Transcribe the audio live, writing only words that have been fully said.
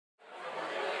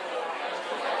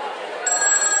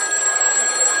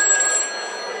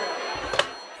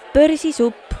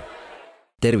Börsisupp.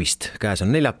 Tervist, käes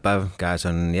on neljapäev, käes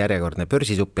on järjekordne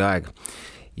börsisuppi aeg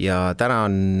ja täna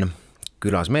on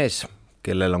külas mees,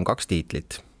 kellel on 2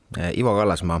 tiitlit. Ivo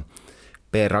Kallasmaa,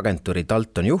 PR-agentuuri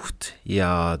Dalton juht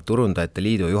ja Turundajate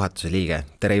Liidu juhatuse liige.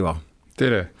 Tere, Ivo!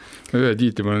 Tere! Ühe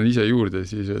tiitli ma olen ise juurde,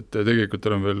 siis, et tegelikult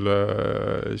olen veel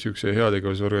niisuguse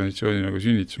heategevusorganisatsiooni nagu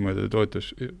Sünnitusmõõde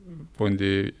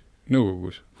toetusfondi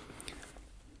nõukogus.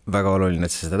 Väga oluline,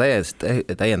 et sa seda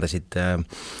täiendasid.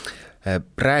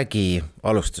 Räägi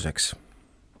alustuseks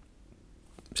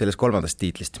sellest 3.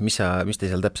 tiitlist. Mis te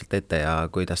seal täpselt teete ja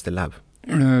kuidas teil läheb?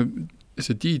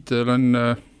 See tiitel on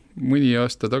mõni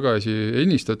aasta tagasi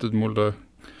ennistatud mulle.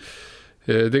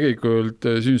 Tegelikult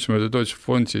Sünnitusmõõde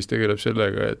toetusfond siis tegeleb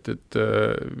sellega, et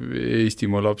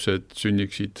Eestimaa lapsed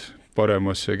sünniksid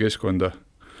paremasse keskkonda.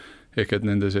 Ehk et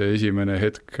nende see esimene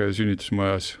hetk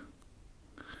sünnitusmajas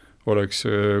oleks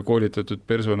koolitatud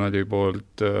personali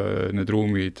poolt, need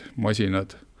ruumid,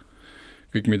 masinad,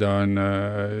 kõik mida on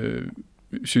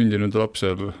sündinud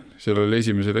lapsel sellel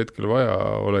esimesel hetkel vaja,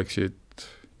 oleksid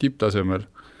tipptasemel.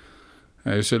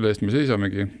 Just selle eest me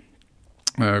seisamegi,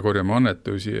 korjame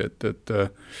annetusi, et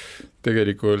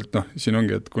tegelikult siin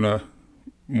ongi, et kuna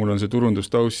mul on see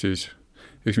turundustaust, siis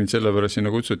eks mind sellepärast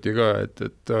sinna kutsuti ka,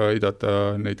 et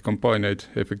aidata neid kampaaniaid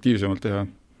efektiivsemalt teha.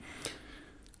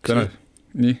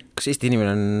 Kas Eesti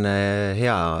inimene on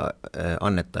hea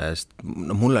annetajast?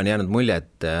 Mul on jäänud mulje,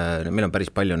 et meil on päris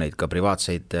palju neid ka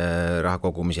privaatseid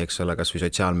rahakogumisi, eks ole, kas või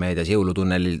sotsiaalmeedias,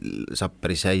 jõulutunnelil saab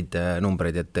päris häid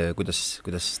numbreid, et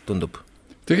kuidas tundub?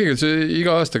 Tegelikult see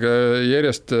iga aastaga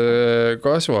järjest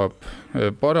kasvab,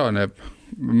 paraneb.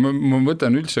 Ma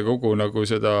võtan üldse kogu nagu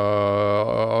seda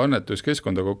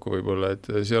annetuskeskkonda kokku võib-olla,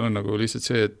 et seal on nagu lihtsalt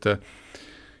see, et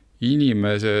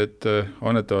inimesed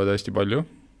annetavad hästi palju.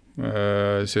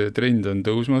 See trend on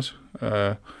tõusmas.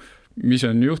 Mis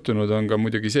on juhtunud, on ka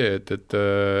muidugi see, et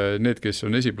need, kes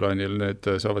on esiplaanil, need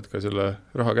saavad ka selle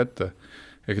raha kätte.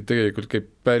 Ehk tegelikult käib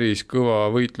päris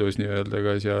kõva võitlus nii-öelda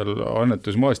ka seal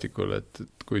annetusmaastikul, et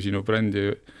kui sinu brändi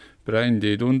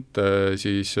ei tunta,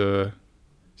 siis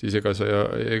ega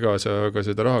sa ka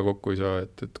seda raha kokku ei saa,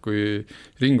 et kui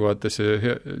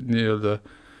ringvaatesse nii-öelda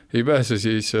ei pääse,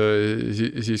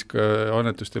 siis ka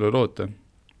annetust ei ole loota.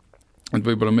 Et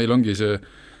võib-olla meil ongi see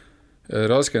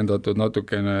raskendatud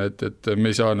natukene, et me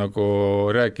ei saa nagu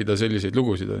rääkida selliseid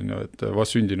lugusid, et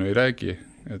vastsündinu ei räägi,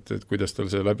 et kuidas tal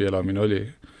see läbielamine oli.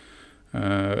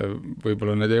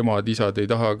 Võib-olla need emad, isad ei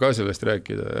taha ka sellest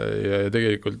rääkida ja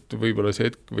tegelikult võib-olla see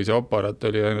hetk või see aparaat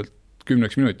oli ainult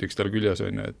 10 minutiks tal küljes,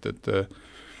 et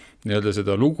nii-öelda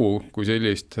seda lugu kui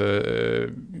sellist,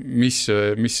 mis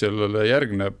sellele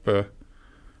järgneb,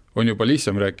 on juba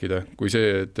lihtsam rääkida kui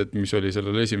see, et mis oli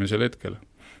sellel esimesel hetkel.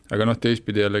 Aga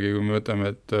teistpidi jällegi, kui me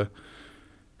võtame,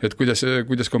 et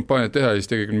kuidas kampaaniat teha, siis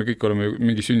tegelikult me kõik oleme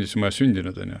mingi sünnitusmajas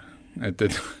sündinud, et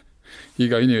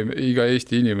iga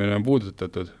Eesti inimene on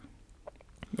puudutatud.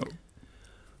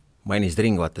 Mainisid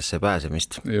ringvaatesse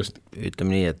pääsemist. Just.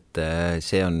 Ütleme nii, et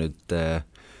see on nüüd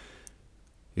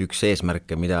üks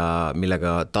eesmärke,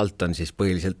 millega Dalton siis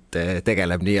põhiliselt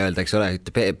tegeleb, nii öelda, eks ole,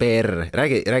 PR,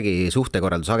 räägi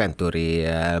suhtekorraldusagentuuri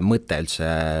mõte üldse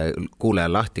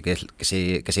kuulajal lahti, kes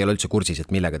ei ole üldse kursis,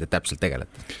 et millega te täpselt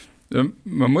tegelete.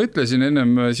 Ma mõtlesin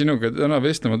ennem sinuga täna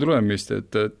vestlema tulemist,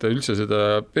 et üldse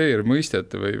seda PR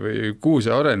mõistet või kuhu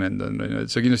see arenenud on,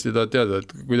 et sa kindlasti tahad teada,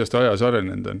 et kuidas ta ajas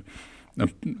arenenud on.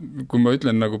 Kui ma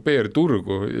ütlen nagu PR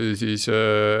turgu, siis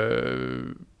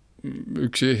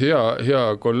üks hea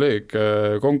kolleeg,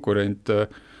 konkurent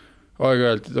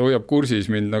aeg-ajalt hoiab kursis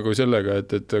mind nagu sellega,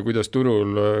 et kuidas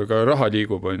turul ka raha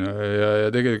liigub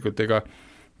ja tegelikult ega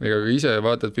ise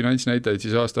vaatad finantsnäitajaid,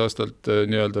 siis aasta-aastalt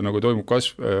nii-öelda nagu toimub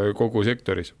kasv kogu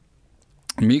sektoris.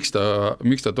 Miks ta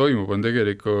toimub, on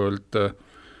tegelikult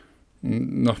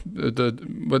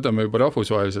võtame juba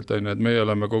rahvusvaheliselt, et meie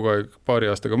oleme kogu aeg paari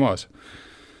aastaga maas.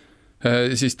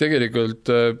 Siis tegelikult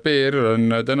PR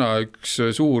on täna üks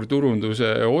suur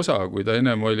turunduse osa, kui ta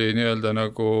ennem oli nii-öelda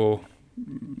nagu,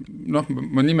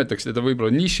 ma nimetaks teda võib-olla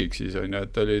nišiks siis,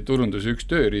 et ta oli turunduse üks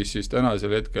tööriist, siis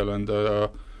tänasel hetkel on ta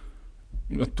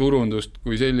turundust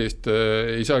kui sellist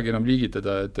ei saagi enam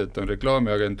liigitada, et on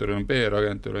reklaamiagentuur, on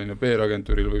PR-agentuur,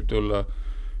 PR-agentuuril võib tulla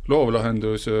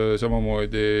loovlahendus,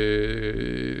 samamoodi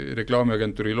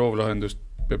reklaamiagentuuri loovlahendust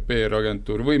peab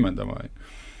PR-agentuur võimendama.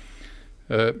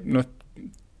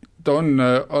 Ta on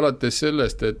alates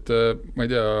sellest, et ma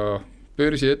ei tea,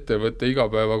 börsiettevõtte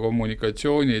igapäeva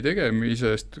kommunikatsiooni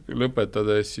tegemisest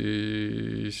lõpetades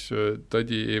siis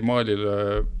tädi Emaalile,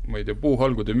 ma ei tea,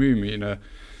 puuhalgude müümine,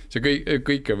 see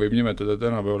kõike võib nimetada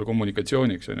tänapäeval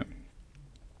kommunikatsiooniks.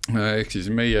 ehk siis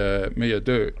meie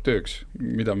tööks,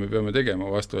 mida me peame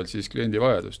tegema vastavalt siis kliendi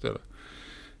vajadustele.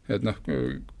 Et noh,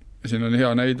 siin on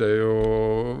hea näide ju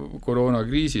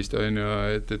koroonakriisist, on ju,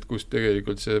 et kus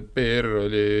tegelikult see PR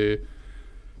oli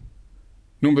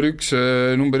number üks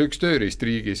tööriist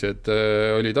riigis, et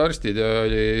olid arstid ja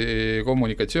oli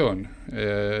kommunikatsioon.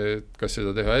 Kas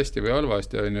seda teha hästi või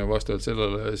halvasti, on ju, vastavalt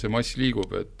sellele see mass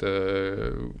liigub, et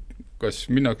kas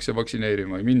minnakse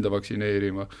vaktsineerima, ei minda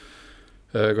vaktsineerima,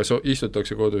 kas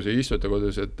istutakse kodus, ei istuta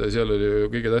kodus, et seal oli ju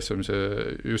kõige tähtsam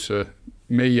just see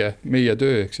meie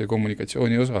töö, see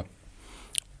kommunikatsiooni osa.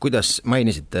 Kuidas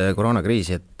mainisite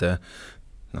koroonakriisi, et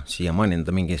siiamaani on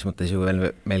ta mingis mõttes ju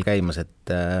veel meil käimas,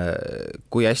 et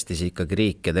kui hästi siis ikkagi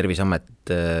riik ja Terviseamet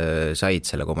said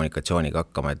selle kommunikatsiooniga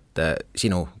hakkama, et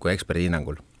sinu kui eksperdi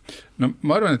hinnangul? No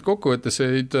ma arvan, et kokkuvõttes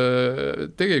said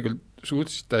tegelikult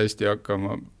suhteliselt hästi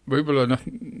hakkama. Võib-olla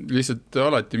lihtsalt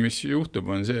alati, mis juhtub,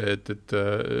 on see, et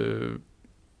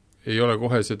ei ole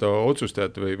kohe seda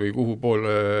otsustajat või kuhu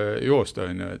poole joosta,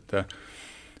 on ju, et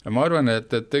ma arvan,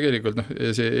 et tegelikult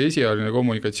see esialgne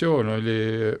kommunikatsioon oli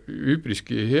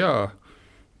üpriski hea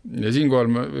ja siinkohal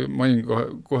ma mainin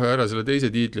kohe ära selle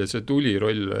teise tiitli, et see tuli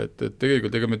roll, et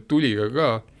tegelikult ega me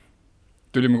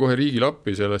tulime kohe riigile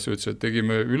appi selles suhtes, et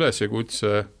tegime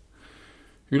üleskutse,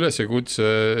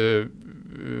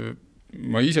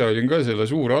 ma ise olin ka selle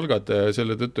suur algataja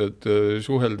selle tõttu, et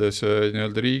suheldes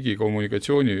nii-öelda riigi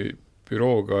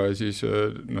kommunikatsioonibürooga, siis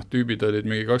tüübid olid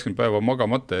mingi 20 päeva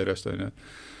magamata järjest, on ju.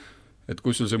 Et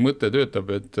kus sul see mõte töötab,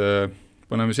 et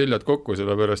paneme seljad kokku,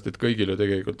 sellepärast, et kõigile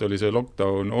tegelikult oli see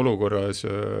lockdown olukorras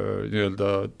nii-öelda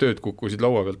tööd kukkusid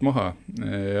laua pealt maha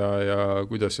ja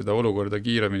kuidas seda olukorda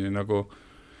kiiremini nagu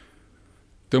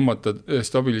tõmmata,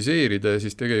 stabiliseerida ja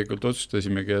siis tegelikult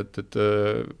otsustasimegi, et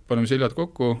paneme seljad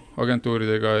kokku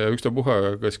agentuuridega ja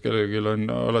ükstapuha, kas kellelgi on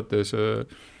alates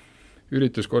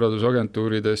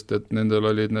ürituskorraldusagentuuridest, et nendel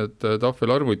olid need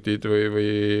tahvelarvutid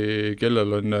või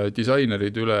kellel on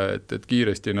disainerid üle, et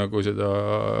kiiresti nagu seda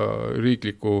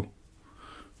riiklikku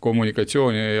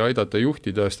kommunikatsiooni aidata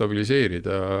juhtida,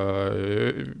 stabiliseerida,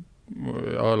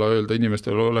 a la öelda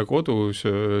inimestel ole kodus,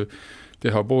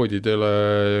 teha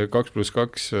poodidele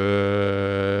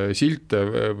 2+2 silte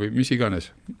või mis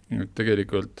iganes.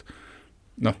 Tegelikult,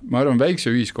 ma arvan, väikse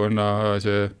ühiskonna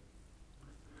see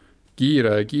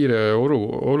kiire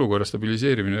olukorra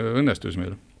stabiliseerimine õnnestus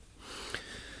meil.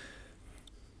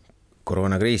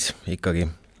 Koroonakriis ikkagi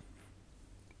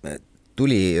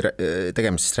tuli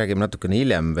tegemisest räägime natukene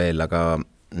hiljem veel, aga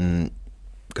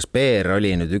kas PR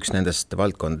oli nüüd üks nendest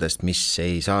valdkondadest, mis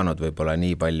ei saanud võib-olla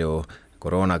nii palju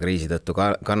koroonakriisi tõttu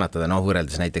kannatada,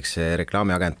 võrreldes näiteks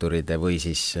reklaamiagentuuride või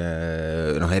siis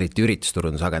eriti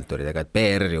üritusturundusagentuuridega, et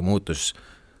PR ju muutus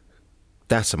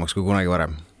tähtsamaks kui kunagi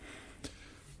varem?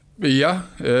 Jah,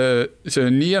 see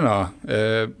on nii ja naa.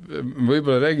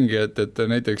 Võib-olla räägingi, et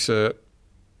näiteks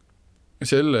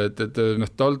selle, et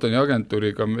Daltoni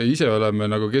agentuuriga me ise oleme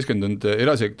nagu keskendunud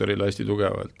erasektorile hästi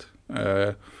tugevalt.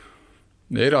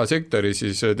 Erasektori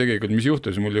siis tegelikult, mis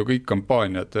juhtus, mul ju kõik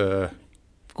kampaaniad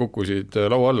kukkusid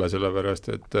laua alla sellepärast,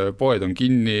 et poed on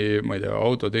kinni, ma ei tea,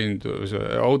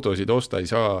 autosid osta ei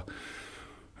saa,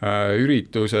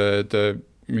 üritused,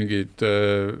 mingid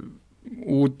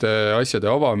uute asjade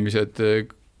avamised,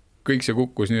 kõik see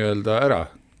kukkus nii-öelda ära.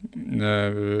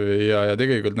 Ja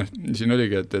tegelikult siin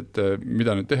oligi, et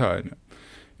mida nüüd teha.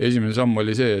 Esimene samm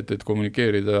oli see, et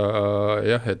kommunikeerida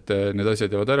jah, et need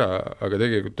asjad jäävad ära, aga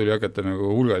tegelikult tuli hakata nagu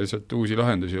hulgaliselt uusi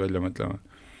lahendusi välja mõtlema.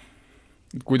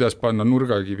 Kuidas panna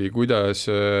nurgakivi, kuidas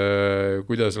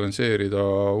lansseerida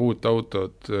uut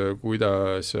autot,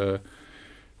 kuidas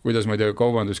ma ei tea,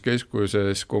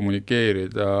 kaubanduskeskuses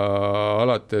kommunikeerida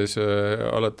alates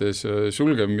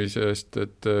sulgemisest,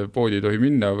 et poodi ei tohi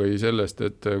minna või sellest,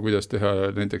 et kuidas teha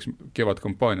näiteks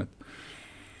kevadkampaaniat.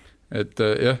 Et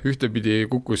jah, ühtepidi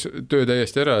kukkus töö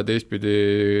täiesti ära,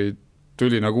 teistpidi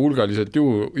tuli nagu hulgaliselt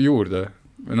juurde.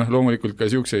 Loomulikult ka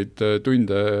siukseid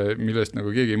tunde, millest nagu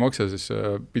keegi ei maksa, sest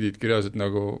sa pididki reaalselt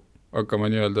nagu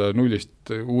hakkama nii-öelda nullist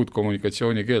uut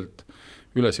kommunikatsioonikeelt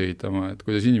üles ehitama, et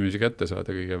kuidas inimesi kätte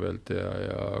saada kõigepealt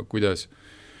ja kuidas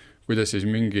siis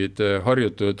mingid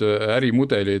harjutud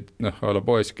ärimudelid, a la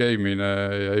poes käimine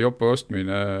ja jope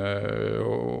ostmine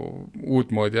uut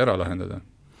moodi ära lahendada.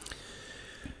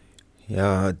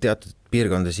 Ja teatud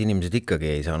piirkondades inimesed ikkagi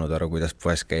ei saanud aru, kuidas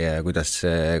poes käia ja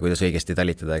kuidas õigesti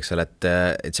talitada, eks ole, et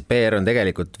see PR on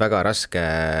tegelikult väga raske,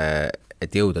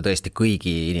 et jõuda tõesti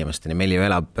kõigi inimesteni. Meil ju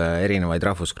elab erinevaid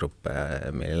rahvusgruppe,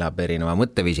 meil elab erineva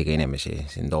mõtteviisiga inimesi,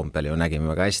 siin Toompeal ju nägime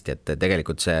väga hästi, et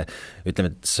tegelikult see, ütleme,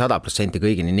 et 100%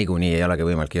 kõigini niikuinii ei olegi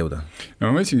võimalik jõuda. No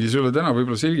ma mõtlesingi sulle täna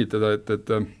võib-olla selgitada, et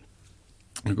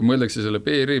kui mõeldakse selle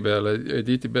PR-i peale,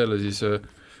 tihti peale siis,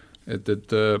 et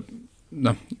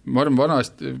noh, ma arvan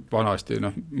vanasti,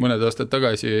 noh, mõned aastad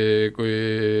tagasi, kui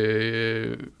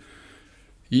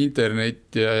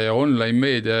internet ja online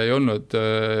meedia ei olnud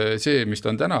see, mis ta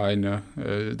on täna,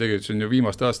 tegelikult see on ju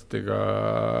viimaste aastatega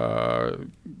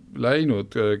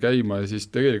läinud käima, siis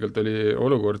tegelikult oli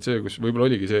olukord see, kus võib-olla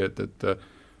oligi see, et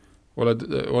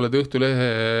oled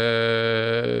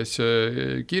Õhtulehes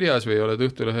kirjas või oled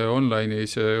Õhtulehe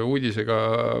online'is uudisega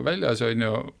väljas,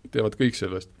 teevad kõik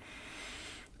sellest.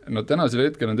 No tänasel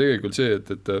hetkel on tegelikult see,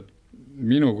 et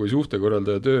minu kui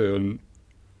suhtekorraldaja töö on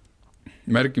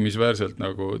märkimisväärselt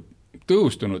nagu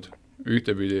tõhustunud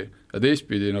ühtepidi ja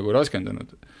teistpidi nagu raskendunud.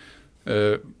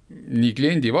 Nii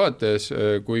kliendi vaates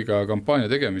kui ka kampaania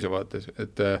tegemise vaates,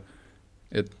 et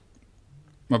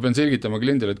ma pean selgitama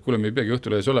kliendile, et kuule, me ei peagi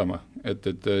Õhtulehes olema, et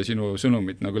sinu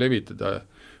sõnumit nagu levitada.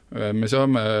 Me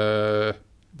saame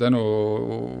tänu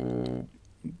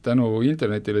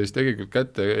internetile siis tegelikult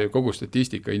kätte kogu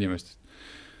statistika inimestest.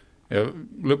 Ja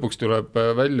lõpuks tuleb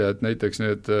välja, et näiteks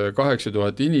need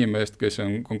 8000 inimest, kes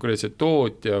on konkreetselt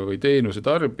tootja või teenuse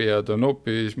tarbijad, on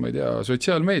hoopis, ma ei tea,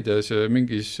 sotsiaalmeedias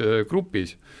mingis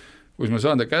grupis, kus ma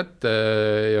saan ta kätte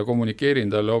ja kommunikeerin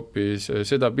talle hoopis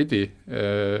seda pidi,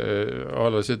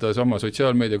 ala seda sama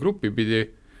sotsiaalmeedia gruppi pidi,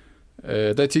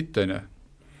 that's it,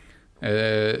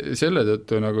 selle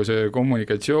tõttu nagu see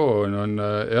kommunikatsioon on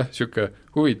siuke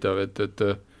huvitav, et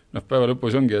noh, päeva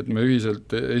lõpus ongi, et me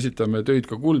ühiselt esitame töid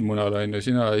ka Kuldmunal,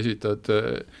 sina esitad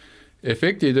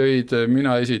efektitöid,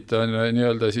 mina esitan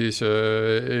nii-öelda siis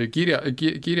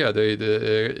kirjatöid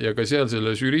ja ka seal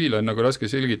selle žüriil on nagu raske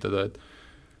selgitada, et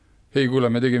hei, kuule,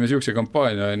 me tegime siukse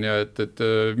kampaania, et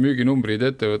müüginumbrid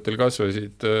ettevõttel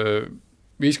kasvasid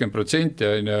 50%,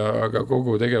 aga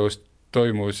kogu tegevust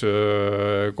toimus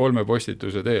 3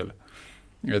 postituse teel.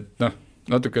 Et noh,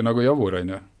 natuke nagu jabur,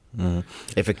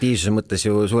 Efektiivsuse mõttes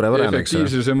ju suurepärane, eks ole?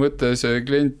 Efektiivsuse mõttes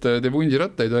klient teeb hundi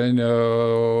rattaid, ja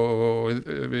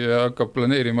hakkab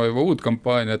planeerima juba uut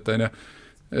kampaaniat,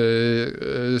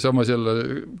 Samas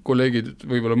jälle kolleegid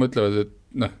võib-olla mõtlevad, et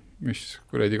noh, mis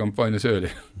kuradi kampaania see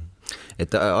oli. Et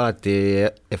alati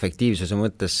efektiivsuse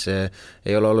mõttes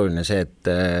ei ole oluline see, et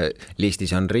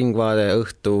listis on ringvaade,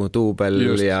 õhtu,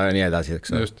 tuubel ja nii edasi,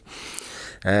 eks ole. Just.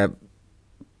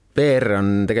 PR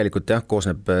on tegelikult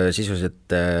koosneb sisuliselt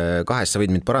 2, sa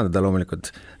võid mind parandada loomulikult.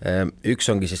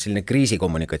 Üks ongi siis selline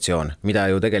kriisikommunikatsioon,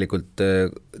 mida ju tegelikult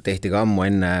tehti ka ammu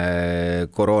enne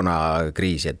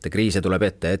koroonakriisi, et kriise tuleb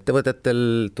ette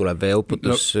ettevõtetel, tuleb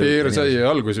veeuputus. No, PR sai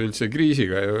alguse üldse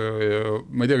kriisiga ja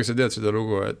ma ei tea, kas sa tead seda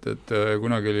lugu, et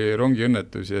kunagi oli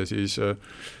rongiõnnetus ja siis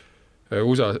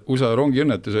USA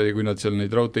rongiõnnetus oli, kui nad seal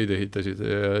neid raudteid ehitasid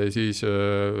ja siis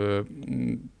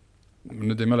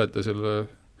nüüd ei mäleta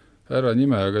selle härra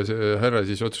nime, aga see härra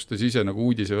siis otsustas ise nagu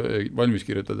uudise valmis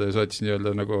kirjutada ja saatis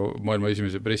nii-öelda nagu maailma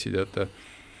esimese pressiteate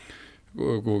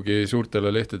kuhugi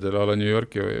suurtele lehtedele ala New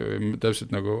Yorki või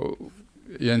täpselt nagu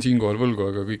jään siinkohal võlgu,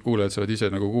 aga kõik kuulajad saavad ise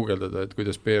nagu guugeldada, et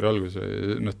kuidas PR algus,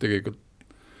 noh tegelikult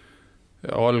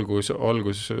algus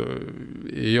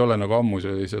ei ole nagu ammu,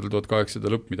 see oli seal 1800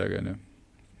 lõpp midagi,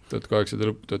 1800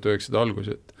 lõpp, 1900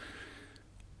 algus, et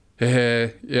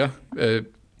jah,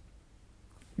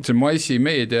 see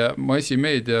massimeedia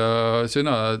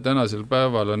sõna tänasel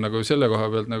päeval on nagu selle koha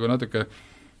pealt nagu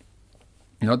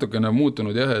natukene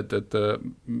muutunud jah, et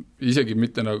isegi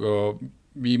mitte nagu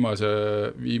viimase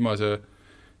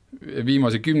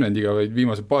kümnendiga, vaid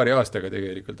viimase paari aastaga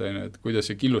tegelikult, et kuidas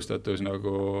see killustatus nagu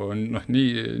on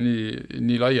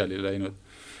nii laiali läinud.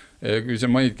 Ja kui sa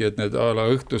mainidki, et need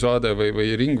ala õhtusaade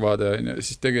või ringvaade,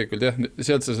 siis tegelikult jah,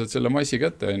 sealt sa saad selle massi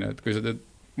kätte, et kui sa teed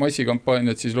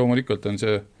massikampaaniat, siis loomulikult on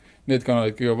need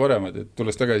kanalid kõige paremad, et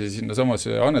tulles tagasi sinna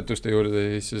samasse annetuste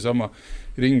juurde, siis see sama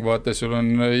ringvaates sul on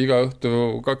iga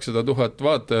õhtu 200 000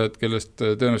 vaatajat, kellest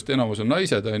tõenäoliselt enamus on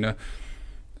naised,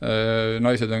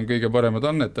 naised on kõige paremad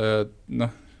annetajad,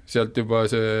 noh, sealt juba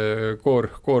see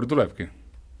koor tulebki.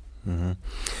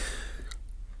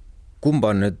 Kumba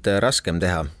on nüüd raskem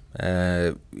teha?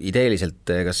 Ideeliselt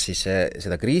kas siis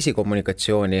seda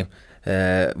kriisikommunikatsiooni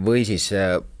või siis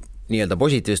nii-öelda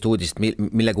positiivsest uudist,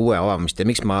 millega uue avamist ja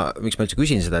miks ma üldse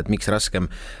küsin seda, et miks raskem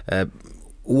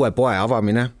uue poe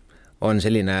avamine on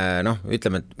selline, noh,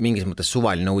 ütleme, et mingis mõttes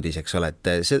suvaline uudis, eks ole, et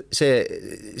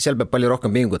seal peab palju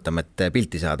rohkem pingutama, et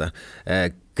pilti saada.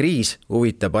 Kriis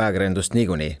huvitab ajakirjandust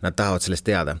niikuinii, nad tahavad sellest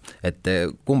teada, et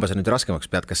kumba sa nüüd raskemaks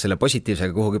pead, kas selle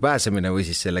positiivsega kuhugi pääsemine või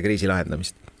siis selle kriisi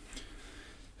lahendamist?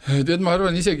 Tead, ma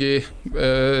arvan isegi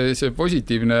see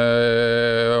positiivne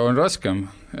on raskem,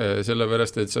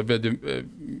 sellepärast, et sa pead ju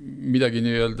midagi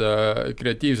nii-öelda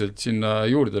kreatiivselt sinna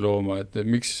juurde looma, et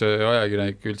miks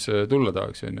ajakirjanik üldse tulla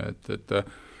tahaks,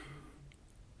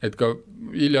 et ka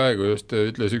hiljaaegu just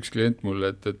ütles üks klient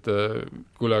mulle, et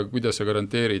kuule, kuidas sa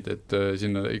garanteerid, et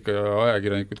sinna ikka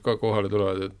ajakirjanikud ka kohale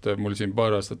tulevad, et mul siin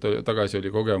paar aastat tagasi oli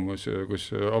kogemus,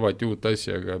 kus avati uut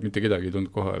asja, aga mitte kedagi ei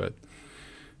tulnud kohale,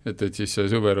 et siis see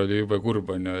sõber oli jube kurb,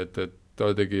 et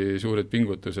ta tegi suured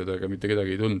pingutused, aga mitte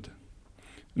kedagi ei tulnud.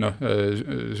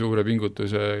 Suure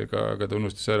pingutusega, aga ta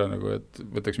unustas ära, nagu, et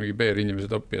võtaks mingi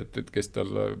PR-inimesed appi, et kes tal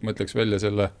mõtleks välja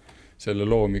selle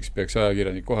loo, miks peaks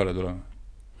ajakirjanik kohale tulema.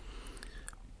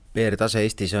 PR-tase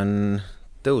Eestis on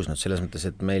tõusnud selles mõttes,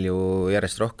 et meil ju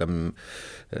järjest rohkem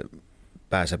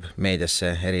pääseb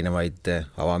meediasse erinevaid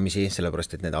avamisi,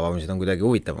 sellepärast, et need avamised on kuidagi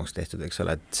huvitavamaks tehtud, eks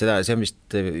ole, et see on vist,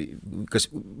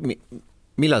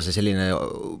 millal see selline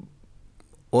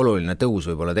oluline tõus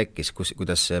võib-olla tekkis,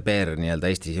 kuidas PR nii-öelda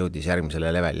Eestis jõudis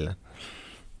järgmisele levelile?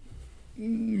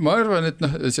 Ma arvan, et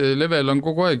see level on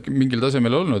kogu aeg mingil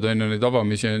tasemel olnud, neid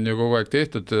avamisi on ju kogu aeg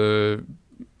tehtud,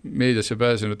 meediasse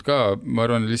pääsenud ka, ma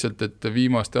arvan lihtsalt, et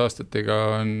viimaste aastatega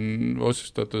on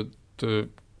otsustatud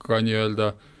ka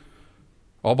nii-öelda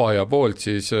avaja poolt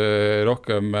siis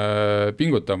rohkem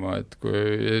pingutama, et kui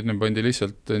enne pandi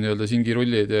lihtsalt nii-öelda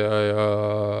singirullid ja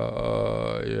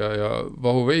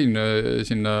vahuvein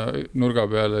sinna nurga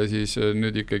peale, siis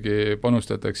nüüd ikkagi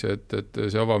panustatakse, et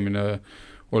see avamine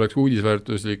oleks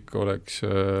uudisväärtuslik, oleks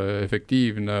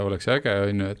efektiivne, oleks äge,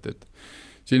 et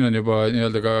siin on juba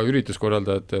nii-öelda ka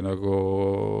ürituskorraldajate nagu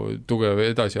tugev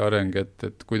edasiareng,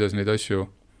 et kuidas neid asju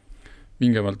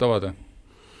vingemalt avada.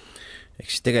 Ehk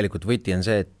siis tegelikult võti on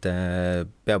see, et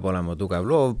peab olema tugev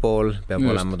loovpool, peab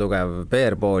olema tugev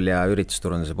PR-pool ja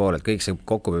üritusturunduse pool, et kõik see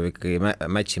kokku peab ikkagi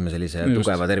matchima sellise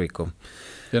tugeva terviku.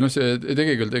 Ja see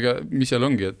tegelikult, mis seal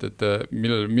ongi, et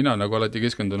millel mina nagu alati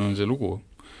keskendun, on see lugu.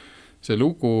 See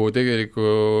lugu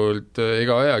tegelikult,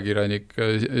 ega ajakirjanik,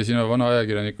 sina vana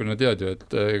ajakirjanikuna tead ju, et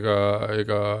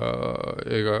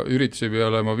ega üritus ei pea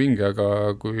olema vinge,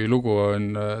 aga kui lugu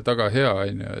on taga hea,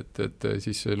 et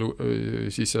siis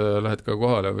sa lähed ka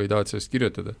kohale või tahad sellest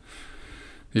kirjutada.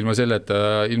 Ilma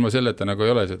selleta nagu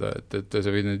ei ole seda, et sa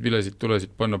võid neid vilesid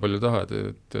tulesid panna palju tahad,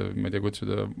 et ma ei tea,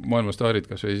 kutsuda maailmastaarid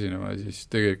kas või esinema, siis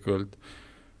tegelikult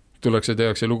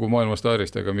tehakse lugu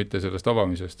maailmastaarist, aga mitte sellest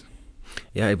avamisest.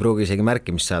 Ja ei pruugi isegi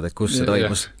märkimist saada, et kus see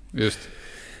toimus. Just.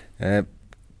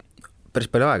 Päris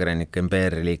palju ajakirjanikke on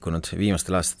PR-i liikunud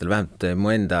viimastel aastatel, vähemalt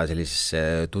mu enda sellises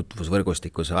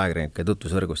tutvusvõrgustikus, ajakirjanike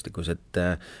tutvusvõrgustikus, et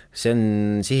see on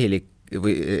sihilik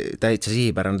või täitsa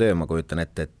sihipärane töö, ma kujutan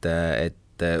et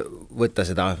võtta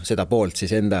seda poolt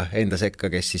siis enda sekka,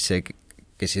 kes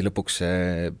siis lõpuks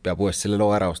peab uuesti selle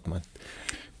loo ära ostma.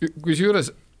 Kui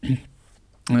seejuures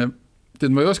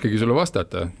ma ei oskagi sulle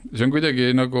vastata. See on kuidagi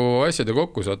nagu asjade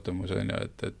kokkusattumus,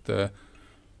 et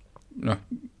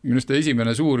minust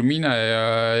esimene suur mine ja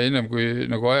ennem kui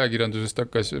nagu ajakirjandusest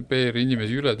hakkas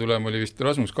PR-inimesi üle tulema, oli vist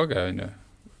Rasmus Kage,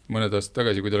 mõned aastad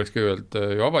tagasi, kui ta oleks kõigepealt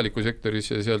avaliku sektoris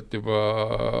ja sealt juba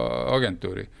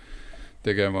agentuuri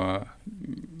tegema.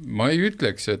 Ma ei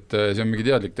ütleks, et see on mingi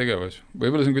teadlik tegevus.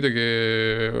 Võib-olla see on kuidagi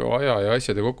aja ja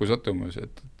asjade kokkusattumus,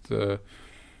 et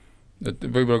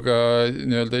võib-olla ka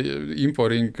nii-öelda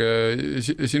inforing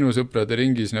sinu sõprade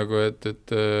ringis nagu, et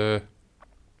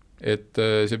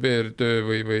see PR-töö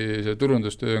või see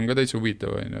turundustöö on ka täitsa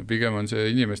huvitav. Pigem on see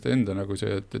inimeste enda nagu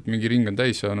see, et mingi ring on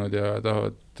täis saanud ja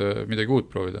tahavad midagi uut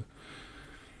proovida.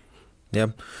 Jah.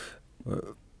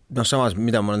 Samas,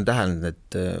 mida ma olen tähelnud,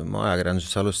 et ma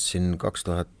ajakirjanduses alustasin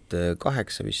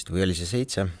 2008 vist või oli see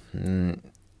 7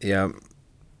 ja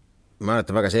ma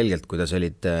mäletan väga selgelt, kuidas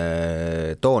olid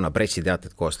toona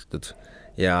pressiteated koostatud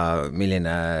ja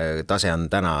milline tase on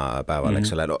tänapäeval,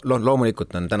 eks ole.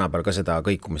 Loomulikult on tänapäeval ka seda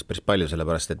kõikumist päris palju,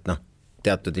 sellepärast, et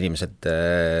teatud inimesed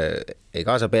ei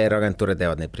kaasa PR-agentuure,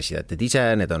 teevad neid pressiteated ise,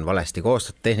 need on valesti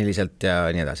koostatud tehniliselt ja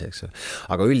nii edasi, eks ole.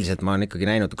 Aga üldiselt ma olen ikkagi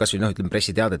näinud, kas või ütleme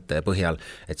pressiteadete põhjal,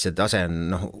 et see tase on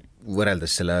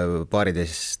võrreldes selle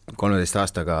 13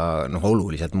 aastaga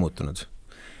oluliselt muutunud.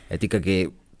 Et ikkagi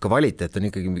kvaliteet on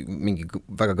ikkagi mingi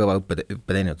väga kõva õppe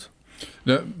teinud.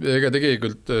 No ega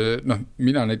tegelikult,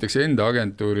 mina näiteks enda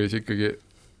agentuuris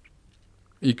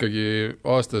ikkagi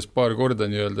aastas paar korda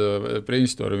nii-öelda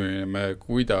brainstormime,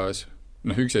 kuidas,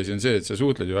 üks asi on see, et sa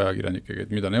suhtled ju ajakirjanikega,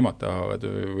 et mida nemad tahavad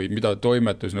või mida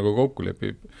toimetus nagu kokku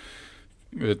lepib.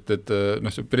 Et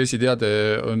see pressiteade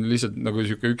on lihtsalt nagu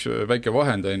üks väike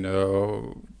vahend,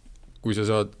 kui sa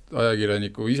saad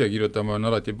ajakirjaniku ise kirjutama, on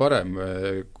alati parem,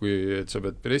 kui et sa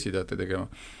pead pressiteate tegema.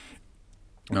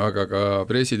 Aga ka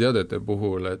pressiteadete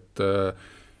puhul, et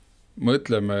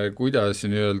mõtleme, kuidas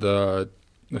nii-öelda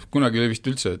kunagi oli vist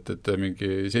üldse, et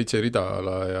mingi 7 rida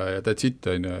ala ja that's it,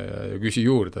 on ju, ja küsi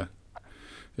juurde.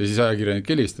 Ja siis ajakirjanik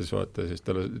helistas, vaata, siis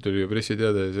talle tuli ju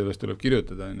pressiteade ja sellest tuleb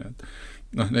kirjutada, on ju, et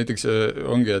näiteks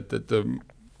ongi, et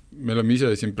me oleme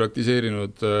ise siin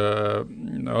praktiseerinud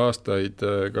aastaid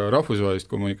ka rahvusvahelist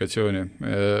kommunikatsiooni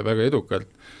väga edukalt.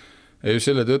 Ja just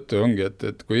selle tõttu ongi,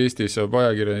 et kui Eestis saab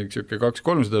ajakirjanik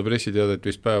 200-300 pressiteadet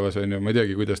vist päevas, on ju, ma ei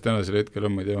teagi, kuidas tänasel hetkel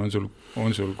on, ma ei tea, on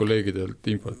sul kolleegidelt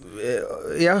infot?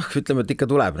 Jah, ütleme, et ikka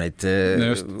tuleb neid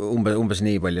umbes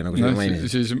nii palju, nagu sa mainisid.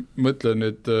 Siis mõtle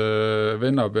nüüd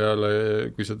venna peale,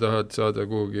 kui sa tahad saada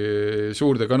kuhugi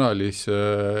suurde kanalis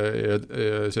ja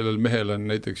sellel mehel on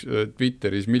näiteks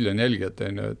Twitteris 1 miljon jälgijat,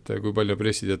 on ju, et kui palju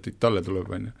pressiteateid talle tuleb,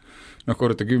 on ju.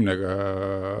 Korruta 10-ga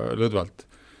lõdvalt.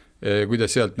 Kuidas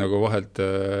sealt nagu vahelt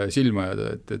silma jääda,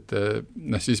 et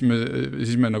siis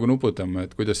me nagu nuputame,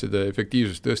 et kuidas seda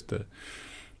efektiivsust tõsta.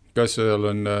 Kas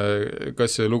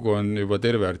see lugu on juba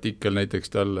terve artikkel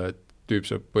näiteks talle, et tüüp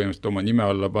saab põhimõtteliselt oma nime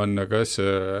alla panna, kas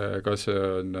see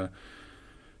on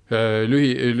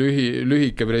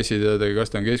lühike pressiteade,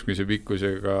 kas ta on keskmise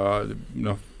pikkusega,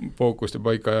 fookuste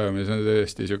paika ajamine, see on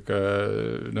tõesti siuke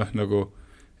nagu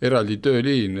eraldi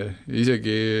tööliin,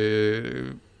 isegi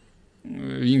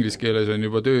inglise keeles on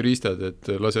juba tööriistad, et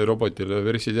lase robotile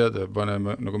pressiteade,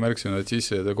 paneme nagu märksõnad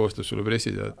sisse ja ta koostab sulle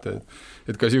pressiteate,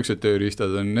 et ka siuksed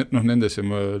tööriistad on, nendesse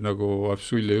ma nagu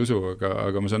absoluutselt ei usu,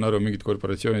 aga ma saan aru, mingid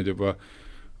korporatsioonid juba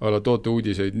ala toote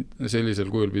uudiseid sellisel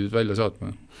kujul pidid välja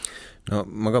saatma. No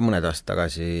ma ka mõned aastad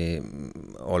tagasi,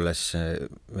 olles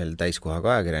veel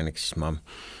täiskohaga ajakirjanik, siis ma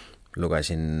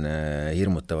lugesin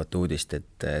hirmutavat uudist,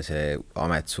 et see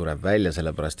amet sureb välja,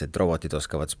 sellepärast, et robotid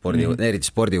oskavad eriti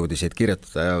spordiuudiseid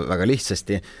kirjutada väga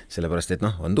lihtsasti, sellepärast, et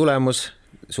on tulemus,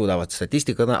 suudavad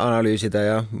statistikat analüüsida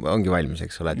ja ongi valmis,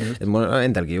 eks ole. Et mul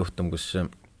endalgi juhtum, kus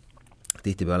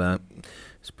tihtipeale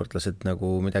sportlased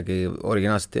nagu midagi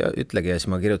originaalselt ei ütlegi ja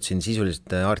siis ma kirjutasin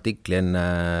sisuliselt artikli enne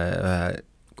ühe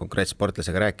konkreetse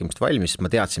sportlasega rääkimist valmis, ma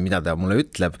teadsin, mida ta mulle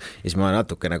ütleb ja siis ma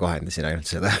natukene kohendasin ainult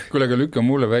seda. Kuule, aga lükka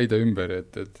mulle väide ümber,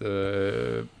 et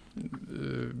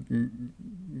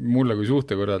mulle kui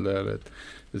suhtekorraldajale,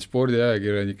 et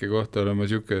spordiajakirjanike kohta olen ma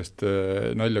siukest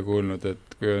nalja kuulnud,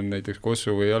 et kui on näiteks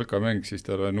Kossu või jalkamäng, siis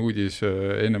tal on uudis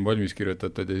ennem valmis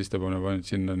kirjutatud ja siis ta paneb ainult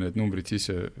sinna need numbrid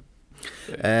sisse.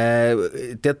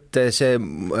 Tead, see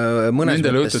mõnes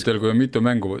nendel õhtutel, kui on mitu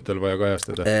mängu tal vaja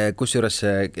kajastada. Kusjuures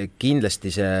kindlasti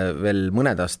see veel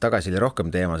mõned aastad tagasi oli rohkem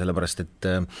teema, sellepärast et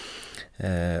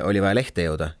oli vaja lehte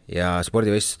jõuda ja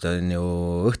spordivõistlused on ju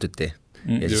õhtuti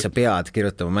ja siis sa pead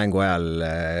kirjutama mängu ajal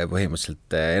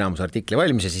põhimõtteliselt enamus artikli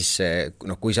valmis ja siis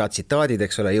kui saad tsitaadid,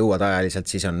 eks ole, jõuad ajaliselt,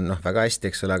 siis on väga hästi,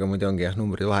 eks ole, aga muidu ongi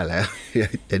numbrid vahele ja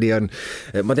nii on.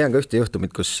 Ma tean ka ühte juhtumit,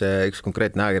 kus üks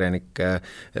konkreetne ajakirjanik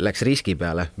läks riski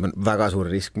peale, väga suur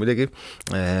risk muidugi.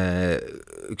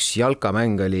 Üks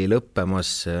jalkamäng oli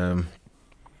lõppemas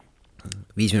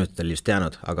 5 minutit oli just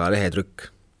jäänud, aga lehetrükk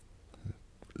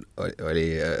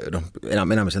oli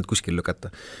enam ei saanud kuskil lükata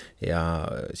ja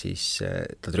siis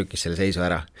ta trükkis selle seisu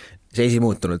ära. Seis ei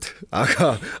muutunud,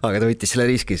 aga ta võttis selle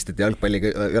riskist, et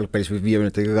jalgpallis võib 5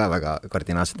 minutiga ka väga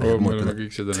kardinaalselt muutuda. Me oleme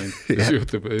kõik seda näinud, see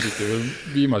juhtub eriti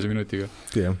viimase minutiga.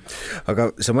 Ja. Aga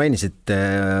sa mainisid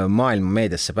maailma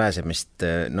meediasse pääsemist,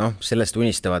 sellest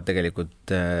unistavad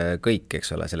tegelikult kõik, eks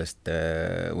ole, sellest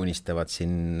unistavad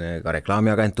siin ka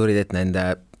reklaamiagentuurid, et nende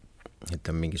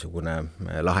mingisugune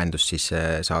lahendus siis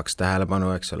saaks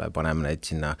tähelepanu, eks ole, paneme neid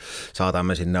sinna,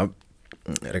 saadame sinna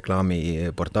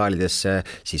reklaamiportaalidesse,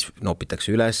 siis noopitakse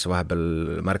üles,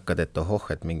 vahepeal märkad, et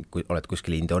et oled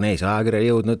kuskil Indoneesia ajakirja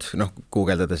jõudnud,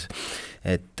 guugeldades,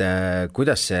 et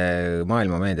kuidas see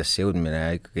maailma meediasse jõudmine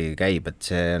ikkagi käib, et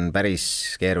see on päris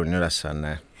keeruline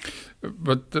ülesanne.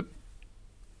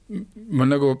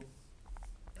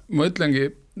 Ma ütlengi,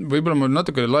 võib-olla ma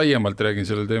natuke laiemalt räägin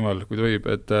sellel teemal, kui tohib,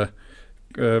 et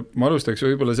ma alustaks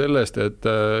võib-olla sellest, et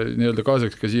nii-öelda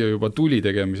kaasaks ka siia juba tuli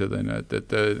tegemised,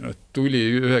 et tuli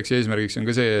üheks eesmärgiks on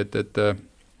ka see, et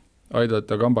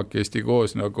aidata kambakesti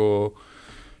koos nagu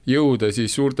jõuda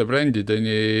siis suurte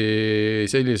brändideni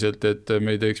selliselt, et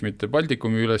me ei teeks mitte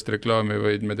Baltikumi ülest reklaami,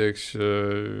 vaid me teeks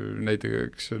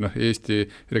näiteks Eesti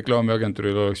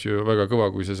reklaamiagentuuril oleks ju väga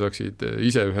kõva, kui sa saaksid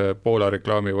ise ühe Poola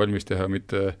reklaami valmis teha,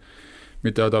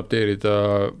 mitte adapteerida,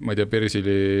 ma ei tea,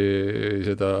 Persili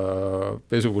seda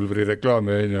pesupulbri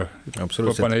reklaami, on ju,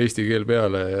 pane eesti keel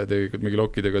peale ja tegelikult mingi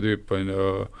lokkidega tüüp on ju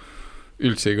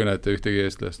üldse ei kõneta ühtegi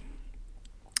eestlast.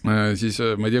 Siis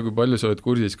ma ei tea, kui palju sa oled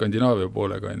kursis Skandinaavia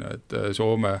poolega, on ju, et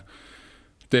Soome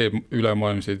teeb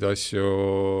ülemaailmseid asju,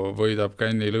 võidab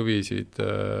Cannes'i lõvisid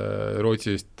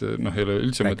Rootsist, ei ole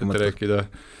üldse mõtet rääkida.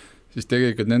 siis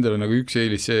tegelikult nendel on nagu üks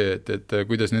eelis see, et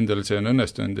kuidas nendel see on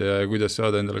õnnestunud ja kuidas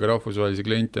saada endale ka rahvusvahelisi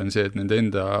kliente, on see, et nende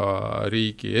enda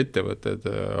riigi ettevõtted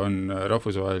on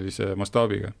rahvusvahelise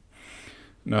mastaabiga.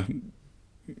 Noh,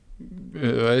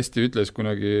 hästi ütles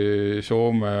kunagi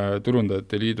Soome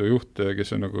turundajate liidu juht,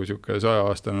 kes on nagu siuke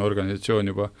 100-aastane organisatsioon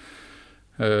juba,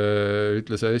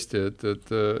 ütles hästi,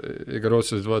 et ega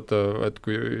rootslased vaatavad,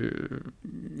 kui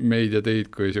meid ja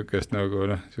teid kui siukest nagu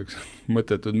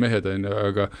mõttetud mehed on,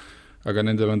 aga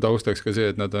nendel on taustaks ka see,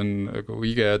 et nad on nagu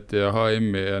IGEAT ja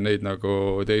HM-i ja neid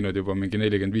nagu teinud juba mingi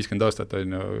 40-50 aastat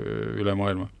on üle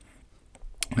maailma.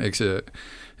 Eks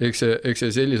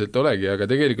see selliselt olegi, aga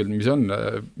tegelikult mis on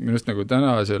minust nagu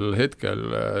tänasel hetkel,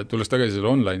 tulles tagasi selle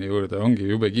online'i juurde, ongi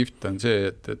jube kihvt on see,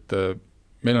 et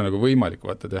meil on nagu võimalik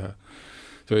vaata teha.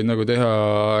 Sa võid nagu teha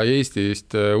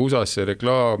Eestist USA-sse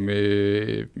reklaami,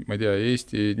 ma ei tea,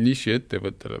 Eesti niši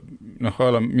ettevõttele,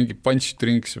 mingi punch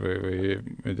drinks või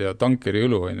ma ei tea, tankeri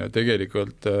õlu on ja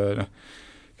tegelikult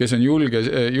kes on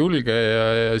julge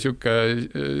ja siuke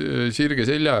sirge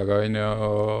seljaga on ja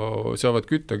saavad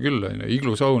kütta küll on ja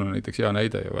iglusaun on näiteks hea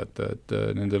näide ju, et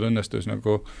nendel õnnestus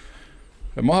nagu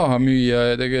maha müüa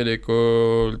ja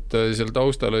tegelikult seal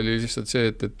taustal oli lihtsalt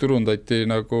see, et turundati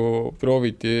nagu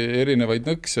prooviti erinevaid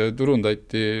nõkse,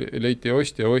 turundati, leiti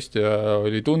ostja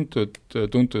oli tuntud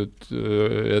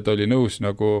ja ta oli nõus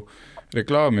nagu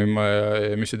reklaamima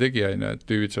ja mis see tegi on, et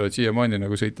tüübid saavad siiamaani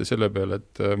nagu sõita selle peale,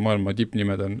 et maailma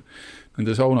tippnimed on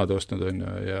nende saunad ostnud on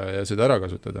ja seda ära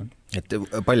kasutada. Et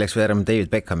paljaks veerame David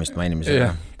Beckhamist mainimisega.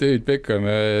 Jah, David Beckham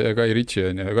ja Guy Ritchie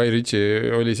on ja Guy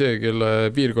Ritchie oli see,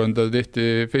 kelle piirkonda tehti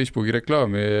Facebooki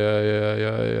reklaami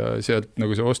ja sealt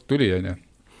nagu see ost tuli on ja.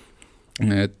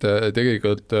 Et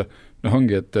tegelikult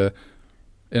ongi, et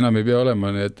enam ei pea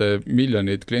olema need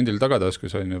miljonid kliendil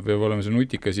tagataskus on ja peab olema see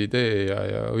nutikas idee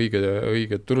ja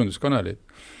õiged turunduskanalid.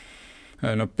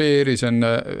 PR-is on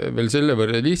veel selle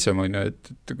võrra lihtsam on ju,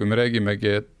 et kui me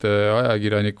räägimegi, et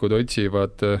ajakirjanikud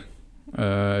otsivad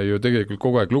ju tegelikult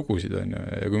kogu aeg lugusid on ju,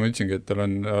 ja kui ma ütlesingi, et tal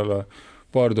on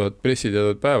paar tuhat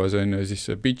pressiteadet päevas on ju, siis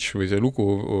see pitch või see lugu,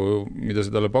 mida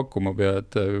sa talle pakkuma pead,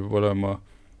 peab olema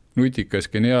nutikas,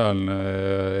 geniaalne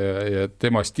ja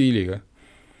tema stiiliga.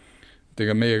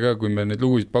 Ega meie ka, kui me neid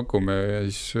lugusid pakume,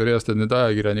 siis reastad need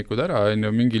ajakirjanikud ära, on ju,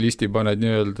 mingi listi paned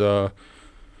nii-öelda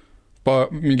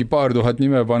mingi paar tuhat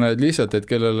nime paned lihtsalt, et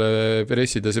kellele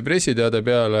pressida see pressiteade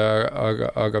peale,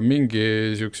 aga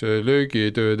mingi siukse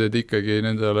löögitöö teed ikkagi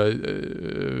nendele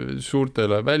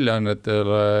suurtele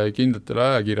väljaannetele, kindlatele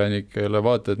ajakirjanikele,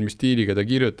 vaatad, mis stiiliga ta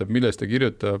kirjutab, millest ta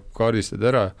kirjutab, kaardistad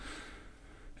ära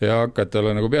ja hakkad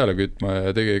talle nagu peale kütma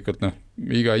ja tegelikult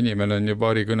iga inimene on ju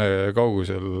paari kõne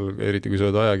kaugusel, eriti kui sa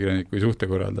oled ajakirjanik või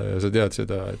suhtekorraldaja ja sa tead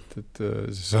seda, et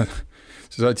sa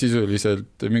saad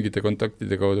sisuliselt mingite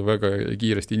kontaktide kaudu väga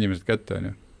kiiresti inimesed kätte. On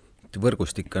ju.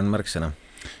 Võrgustik on märksõna.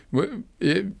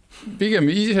 Pigem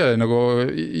ise nagu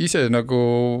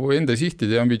enda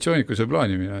sihtide ja ambitsioonikuse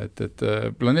plaanimine, et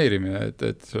planeerimine,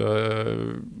 et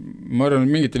ma arvan,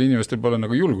 et mingitel inimestel pole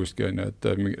nagu julgustki, on ju,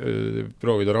 et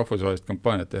proovida rahvusvahelist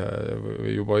kampaaniat teha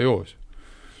või juba joos.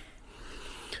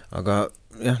 Aga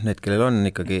jah, need, kellel on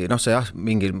ikkagi, see jah,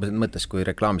 mingil mõttes, kui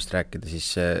reklaamist rääkida,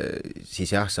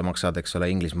 siis jah, sa maksad, eks ole,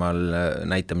 Inglismaal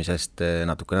näitamisest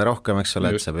natukene rohkem, eks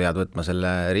ole, et sa pead võtma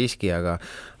selle riski, aga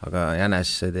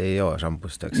jänesed ei joo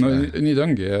šampust, eks ole. Nii ta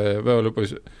ongi ja päeva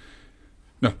lõpus,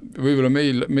 võib-olla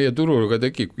meie turuga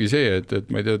tekibki see, et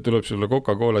ma ei tea, tuleb sulle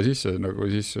Coca-Cola sisse, nagu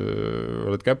siis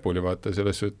oled käpuli vaata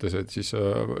selles suhtes, et siis sa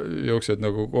jooksed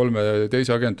nagu 3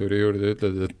 teise agentuuri juurde ja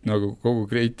ütled, et nagu kogu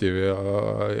creative ja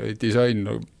disain,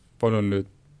 palun nüüd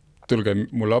tulge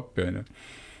mulle appi. On ju.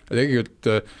 Ja tegelikult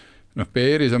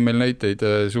PR-is on meil näiteid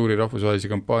suuri rahvusvahelisi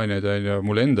kampaaniaid ja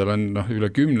mul endal on üle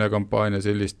 10 kampaania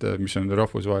sellist, mis on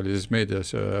rahvusvahelises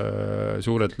meedias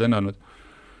suurelt lennanud.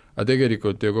 Aga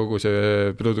tegelikult ju kogu see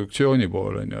produktsiooni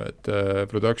pool on ju, et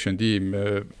production team,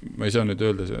 ma ei saa nüüd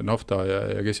öelda see Nafta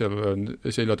ja kes seal on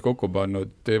seljad kokku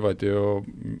pannud, teevad ju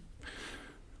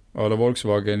a la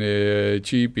Volkswageni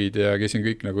Jeepid ja kes on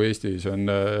kõik nagu Eestis on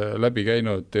läbi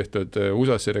käinud, tehtud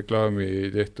USA-sse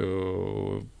reklaami,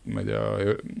 tehtud, ma ei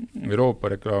tea,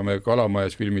 Euroopa reklaame,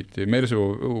 Kalamajas filmiti, Mersu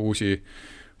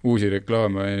uusi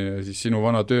reklaame, siis sinu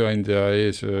vana tööandja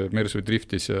ees Mersu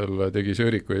driftis seal tegi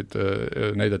söörikuid,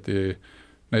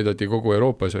 näidati kogu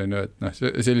Euroopas, on ju, et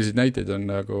selliseid näiteid on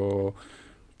nagu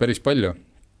päris palju.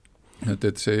 Et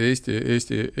see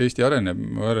Eesti areneb,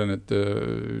 ma arvan, et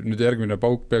nüüd järgmine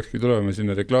pauk peakski tulema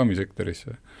sinna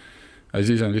reklaamisektorisse. Ja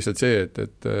siis on lihtsalt see,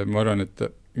 et ma arvan, et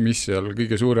mis seal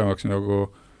kõige suuremaks nagu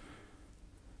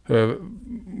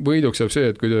võiduks saab see,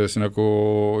 et kuidas nagu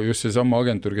just see sama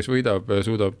agentuur, kes võidab,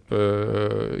 suudab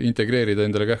integreerida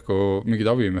endale kähku mingid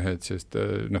abimehed, sest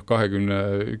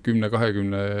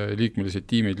 10-20 liikmelised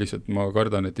tiimid lihtsalt ma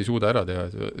kardan, et ei suuda ära teha,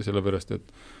 sellepärast et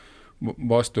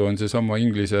vastu on see sama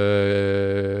Inglise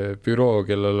büroo,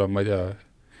 kellel on, ma ei tea,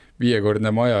 5-kordne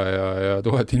maja ja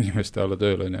 1000 inimeste alla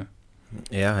tööl on.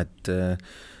 Jah, et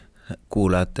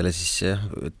kuulajatele siis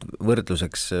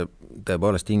võrdluseks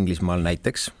tõepoolest Inglismaal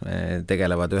näiteks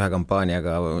tegelevad ühe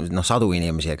kampaaniaga sadu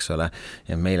inimesi, eks ole,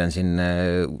 ja meil on siin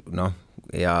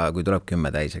ja kui tuleb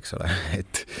 10 täis, eks ole,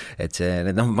 et see,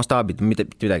 need mastaabid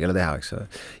midagi ei ole teha, eks ole.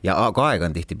 Ja aga aega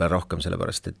on tihtipeale rohkem,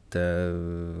 sellepärast, et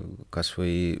kas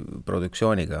või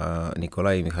produktsiooniga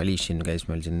Nikolai Mihhališin käis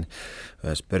meil siin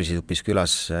ühes börsitupis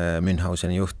külas,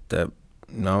 Münhauseni juht,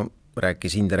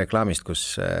 rääkis India reklaamist, kus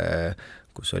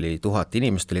oli 1000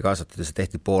 inimest oli kaasatud ja see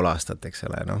tehti pool aastat, eks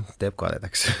ole, teeb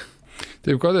kadedaks.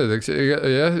 Teeb kadedaks,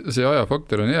 jah, see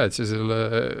ajafaktor on hea, et see selle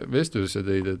vestlusesse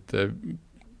tõid, et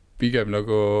pigem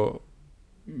nagu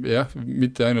jah,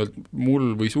 mitte ainult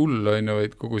mul või sul,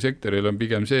 vaid kogu sektoril on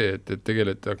pigem see, et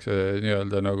tegeletakse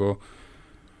nii-öelda nagu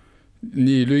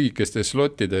nii lühikestes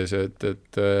slotides, et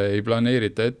ei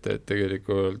planeerita ette, et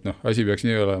tegelikult asi peaks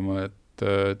nii olema, et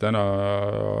täna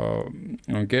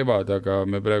on kevad, aga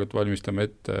me praegult valmistame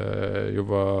ette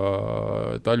juba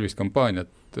talvist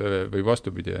kampaaniat või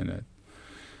vastupidi.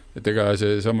 Et ega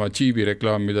see sama Jeepi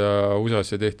reklaam, mida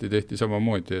USA-sse tehti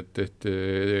samamoodi, et tehti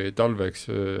talveks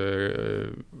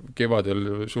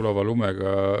kevadel sulava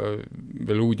lumega,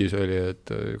 veel uudis oli, et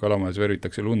Kalamajas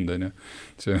värvitakse lund.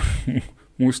 See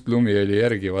must lumi oli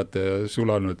järgi vaata ja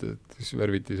sulanud, et siis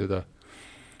värviti seda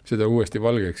uuesti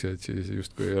valgeks, et siis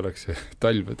justkui oleks see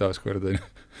talv taaskord.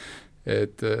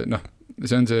 Et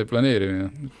see on see planeerimine.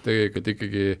 Tegelikult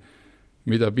ikkagi,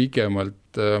 mida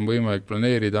pikemalt on võimalik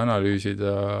planeerida,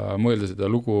 analüüsida, mõelda seda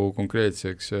lugu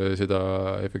konkreetseks, seda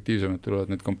efektiivsemalt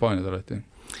tulevad need kampaaniad alati.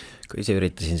 Kui ise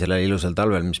üritasin sellel ilusal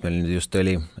talvel, mis meil nüüd just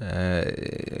oli,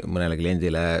 mõnele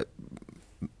kliendile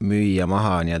müüa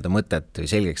maha nii-öelda mõtet või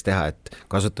selgeks teha, et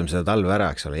kasutame seda talve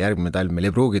ära, eks ole, järgmine talv meil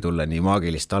ei pruugi tulla nii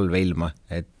maagilist talve ilma,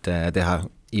 et teha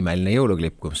imeline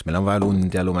jõuluklipp, kus meil on vaja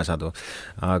lund ja lumesadu,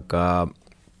 aga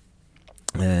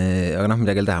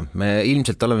midagi ei teha. Me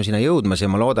ilmselt oleme sinna jõudmas ja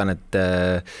ma loodan, et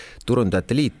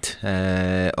Turundajate Liit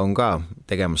on ka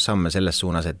tegemas samme selles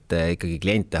suunas, et ikkagi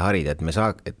kliente harida,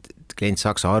 et klient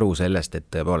saaks aru sellest, et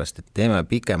tõepoolest, et teeme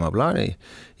pikema plaani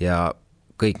ja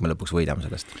kõik me lõpuks võidame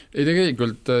sellest. Ei,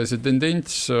 tegelikult see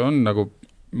tendents on nagu,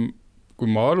 kui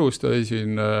ma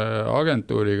alustasin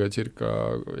agentuuriga circa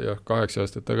 8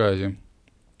 aastat tagasi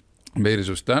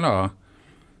versus täna,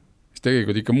 siis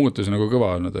tegelikult ikka muutus nagu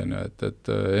kõva olnud, et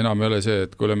enam ei ole see,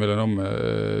 et kuule, meil on homme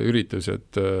üritus,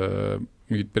 et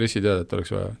mingit pressiteadet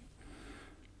oleks vaja.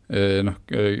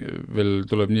 Veel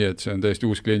tuleb nii, et see on täiesti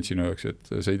uus klient sinu jaoks, et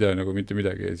sa ei tea nagu mitte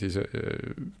midagi, siis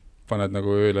paned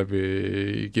nagu öö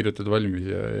läbi, kirjutad valmis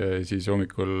ja siis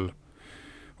hommikul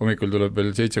tuleb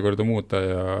veel 7 korda muuta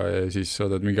ja siis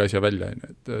saadad mingi asja välja.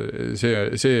 Et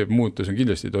see muutus on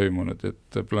kindlasti toimunud,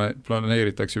 et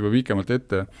planeeritakse juba pikemalt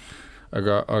ette,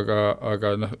 aga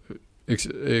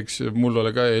eks mul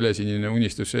ole ka helesinine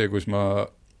unistus see, kus ma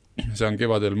saan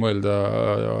kevadel mõelda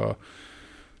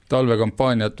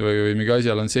talvekampaaniat või mingi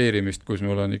asja lansseerimist, kus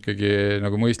mul on ikkagi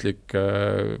nagu mõistlik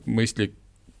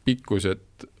pikkus,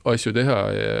 et asju teha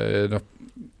ja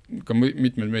ka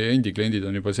mitmed meie endi kliendid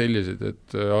on juba sellised,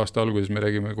 et aasta alguses me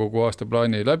räägime kogu aasta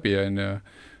plaani läbi ja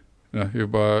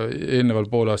juba eelneval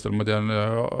pool aastal ma tean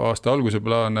aasta alguse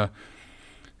plaane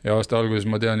ja aasta alguses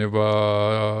ma tean juba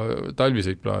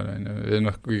talviseid plaane. Ja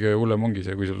kõige hullem ongi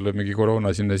see, kui sul lööb mingi koroona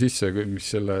sinna sisse,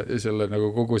 mis selle nagu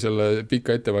kogu selle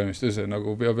pika ettevalmistuse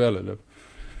nagu pea peale lööb.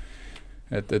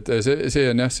 Et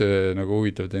see on jah, see nagu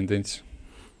huvitav tendents.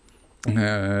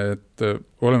 Et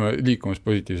oleme liikumas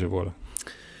positiivse poole.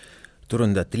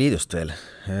 Turundajate Liidust veel.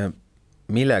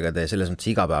 Millega te selles mõttes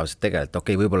igapäevaselt tegelete?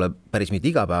 Okei, võib-olla päris mitte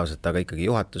igapäevaselt, aga ikkagi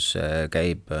juhatus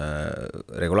käib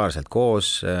regulaarselt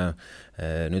koos.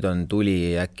 Nüüd on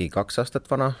tuli äkki 2 aastat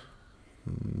vana.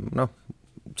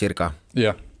 Circa.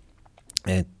 Jah.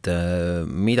 Et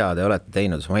mida te olete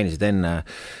teinud? Sa mainisid enne,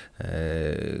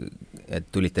 et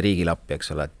tulite riigile appi, eks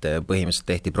ole, et põhimõtteliselt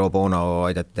tehti pro bono,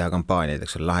 aidati teha kampaaniaid,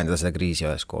 eks ole, lahendada seda kriisi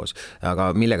ühes koos.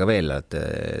 Aga millega veel olete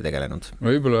tegelenud?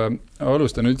 Võib-olla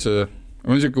alustan üldse,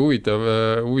 on selline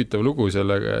huvitav lugu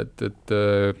sellega, et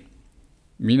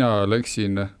mina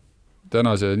läksin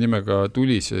tänase nimega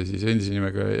Tulisse, siis endise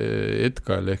nimega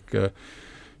ETKL ehk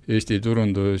Eesti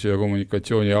Turundus- ja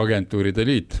Kommunikatsiooni Agentuuride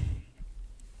Liit.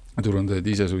 turundajad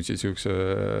ise suutsid niisuguse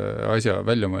asja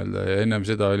välja mõelda ja ennem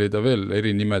seda oli ta veel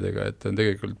eri nimedega, et on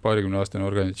tegelikult 20-aastane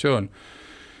organisatsioon,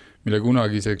 mille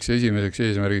kunagiseks esimeseks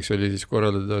eesmärgiks oli siis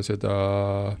korraldada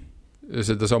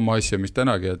seda sama asja, mis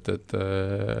tänagi, et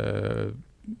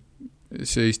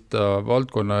seista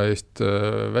valdkonna eest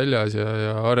väljas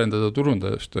ja arendada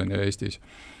turundajast on Eestis.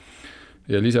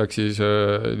 Ja lisaks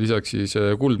siis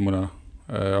kuldmuna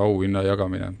auhinna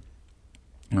jagamine.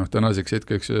 Tänaseks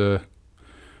hetkeks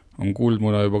on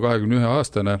kuldmuna juba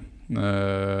 21-aastane.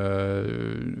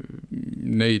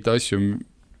 Neid asju,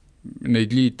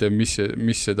 neid liite, mis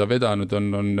seda vedanud on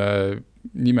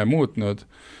nime muutnud.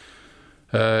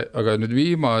 Aga nüüd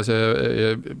viimase,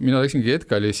 mina läksingi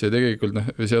Etkalisse ja tegelikult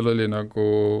seal oli nagu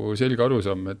selge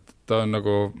arusaam, et ta on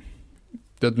nagu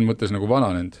teatud mõttes nagu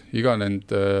vananenud.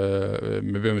 Iganenud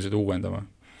me peame seda uuendama.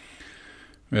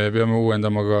 Me peame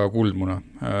uuendama ka kuldmuna.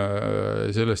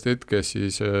 Sellest hetkest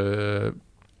siis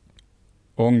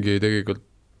ongi tegelikult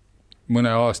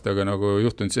mõne aastaga nagu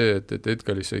juhtunud see, et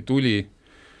Etkalisse ei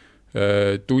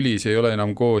tulis ei ole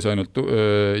enam koos ainult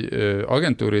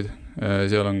agentuurid,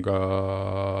 seal on ka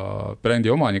brändi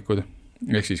omanikud,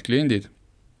 ehk siis kliendid.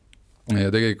 Ja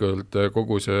tegelikult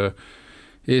kogu see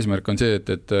eesmärk on see,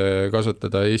 et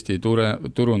kasvatada Eesti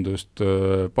turundust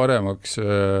paremaks,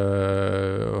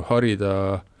 harida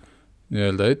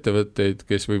nii-öelda ettevõtteid,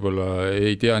 kes võib-olla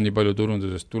ei tea nii palju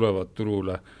turundusest, tulevad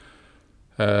turule.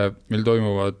 Meil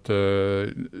toimuvad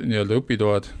nii-öelda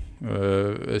õpitoad,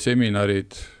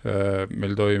 seminarid,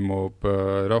 meil toimub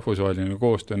rahvusvaheline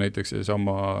koostöö, näiteks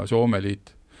sama Soome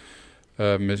liit.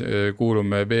 Me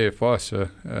kuulume VFA-sse.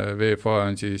 VFA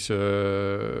on siis,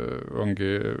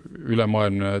 ongi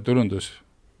ülemaailmne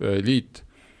turundusliit.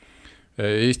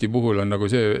 Eesti puhul on nagu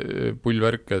see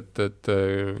pullvärk, et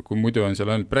kui muidu on seal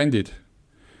ainult brändid,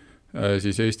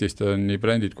 siis Eestist on nii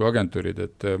brändid kui agentuurid,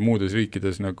 et muudes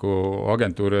riikides nagu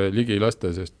agentuure ligi ei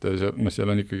lasta, sest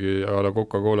seal on ikkagi a la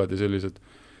Coca-Colad ja sellised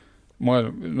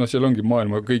seal ongi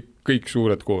maailma kõik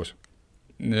suured koos.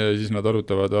 Ja siis nad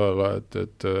arutavad ala,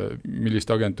 et millist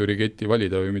agentuuri ketti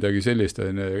valida või midagi sellist,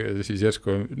 ja siis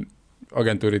järsku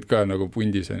agentuurid ka nagu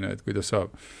pundis, et kuidas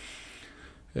saab.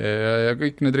 Ja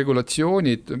kõik need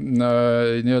regulatsioonid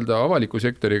nii-öelda avaliku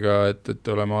sektoriga, et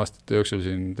oleme aastate jooksul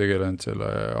siin tegelenud selle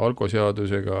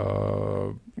alkoseadusega,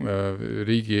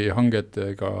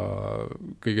 riigihangetega,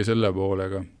 kõige selle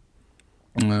poolega.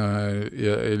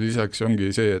 Ja lisaks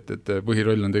ongi see, et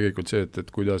põhiroll on tegelikult see,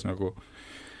 et kuidas nagu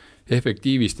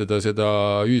efektiivistada seda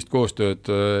ühist koostööd,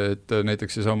 et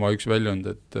näiteks see sama üks väljund,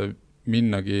 et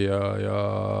minnagi ja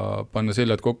panna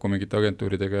seljad kokku mingite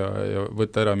agentuuridega ja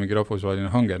võtta ära mingi rahvusvaheline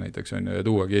hange näiteks on ja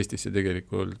tuuagi Eestisse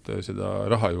tegelikult seda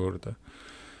raha juurde.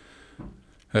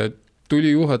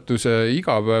 Tulijuhatuse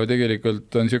igapäev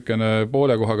tegelikult on niisugune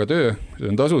poole kohaga töö, see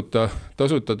on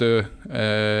tasuta töö,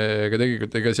 aga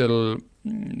tegelikult ega seal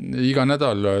iga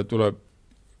nädal tuleb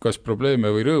kas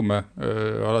probleeme või rõõme,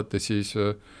 alates siis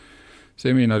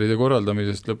seminaride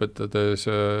korraldamisest lõpetades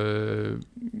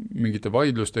mingite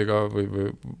vaidlustega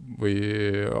või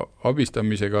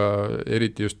abistamisega,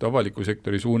 eriti just avaliku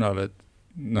sektori suunal, et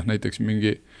näiteks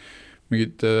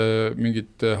mingit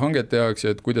hanget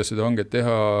tehakse, et kuidas seda hanget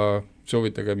teha,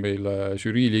 soovitage meile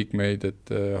žüriiliikmeid,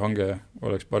 et hange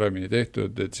oleks paremini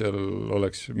tehtud, et seal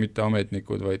oleks mitte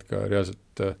ametnikud, vaid ka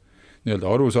reaalselt nii-öelda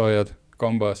arusaajad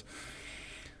kambas.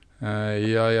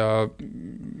 Ja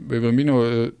võib-olla minu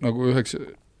nagu üheks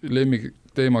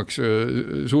lemmikteemaks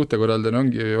suhtekorraldajana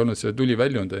ongi olnud see tuli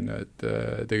väljund, et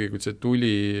tegelikult see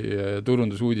tuli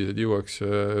turundusuudised jõuaks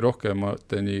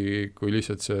rohkemateni kui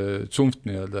lihtsalt see zumft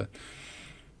nii-öelda.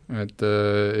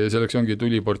 Ja selleks ongi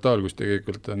tuli portaal, kus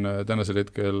tegelikult on tänasel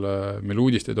hetkel meil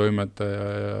uudiste toimetaja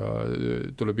ja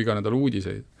tuleb iga nädal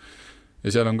uudiseid. Ja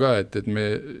seal on ka, et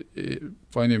me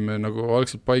panime nagu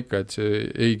algselt paika, et see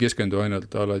ei keskendu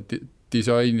ainult ala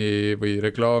disaini või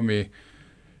reklaami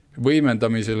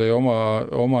võimendamisele ja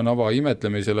oma nava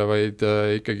imetlemisele, vaid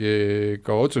ikkagi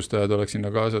ka otsustajad oleks sinna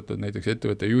kaasatud, näiteks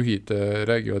ettevõtte juhid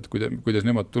räägivad, kuidas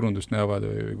nemad turundust näevad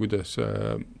või kuidas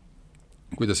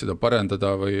seda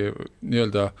parendada või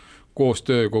nii-öelda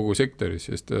koostöö kogu sektoris,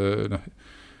 sest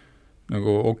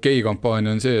nagu okei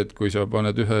kampaania on see, et kui sa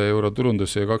paned 1 euro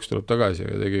turundusse ja 2 tuleb tagasi,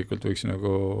 aga tegelikult võiks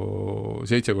nagu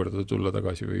 7 korda tulla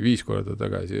tagasi või 5 korda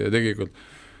tagasi ja tegelikult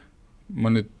ma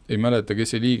nüüd ei mäleta,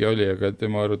 kes see liige oli, aga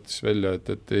tema arvutas välja,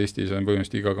 et Eestis on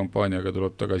põhimõtteliselt iga kampaaniaga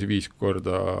tuleb tagasi 5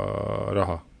 korda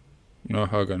raha.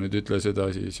 Aga nüüd ütle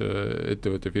seda siis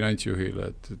ettevõtte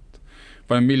finantsjuhile, et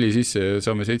panen milli sisse ja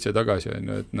saame 7 tagasi,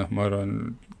 et ma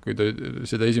arvan, kui ta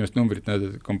seda esimest numbrit näed,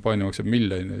 et kampaania maksab 1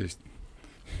 miljon, siis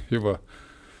juba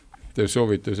teeb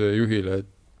soovituse juhile,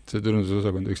 et see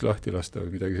turundusosakond võiks lahti lasta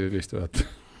või midagi sellist vaata,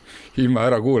 ilma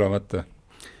ära kuulamata.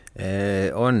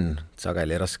 On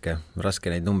sageli raske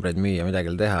neid numbreid müüa, midagi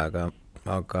teha,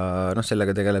 aga noh,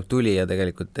 sellega tegeleb Tuli ja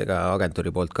tegelikult ega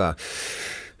agentuuri poolt ka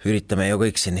üritame ju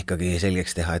kõik siin ikkagi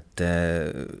selgeks teha, et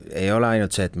ei ole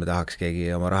ainult see, et me tahaks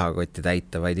keegi oma rahakotti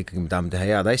täita, vaid ikkagi me tahame teha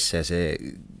head asja ja see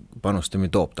panustamine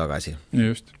toob tagasi.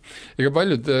 Just. Ega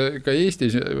paljud ka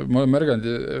Eestis, ma olen märganud,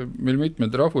 meil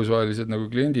mitmed rahvusvahelised nagu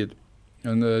kliendid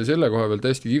on selle koha pealt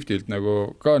hästi kihvtilt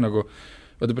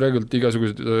vaata praegult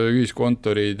igasugused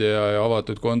ühiskontorid ja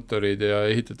avatud kontorid ja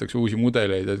ehitatakse uusi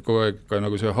mudeleid, et kogu aeg ka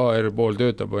nagu see HR pool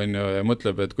töötab ja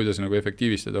mõtleb, et kuidas nagu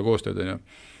efektiivistada koostööd.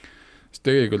 Sest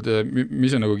tegelikult,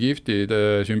 mis on nagu giftid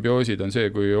sümbioosid, on see,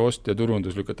 kui ost ja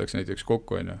turundus lükatakse näiteks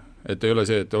kokku. Et ei ole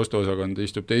see, et ostuosakond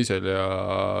istub teisel ja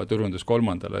turundus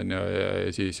kolmandal ja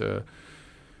siis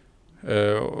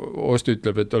ost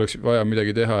ütleb, et oleks vaja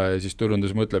midagi teha ja siis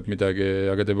turundus mõtleb midagi,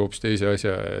 aga teeb hoopis teise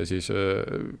asja ja siis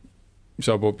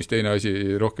saab hoopis teine asi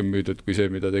rohkem müüdud kui see,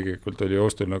 mida tegelikult oli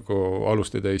ostul nagu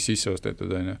aluste täis sisse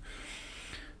ostetud.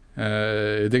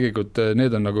 Ja tegelikult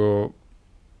need on nagu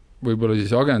võib-olla siis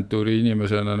agentuuri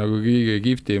inimesena nagu kõige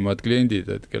giftimad kliendid,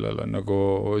 et kellel on nagu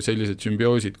sellised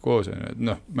sümbioosid koos.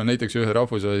 Noh, ma näiteks ühe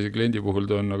rahvusvahelise kliendi puhul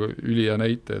toon nagu ülija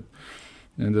näite,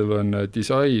 et nendel on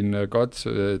disain,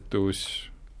 katsetus,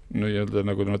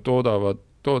 nagu nad toodavad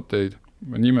tooteid,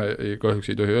 nime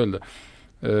kahjuks ei tohi öelda,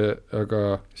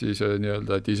 aga siis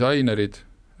disainerid,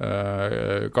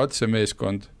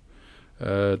 katsemeeskond,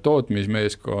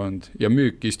 tootmismeeskond ja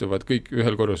müük istuvad kõik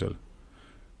ühel korrusel.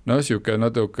 Natuke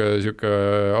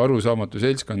arusaamatu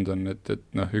seltskond on, et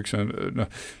üks on, ma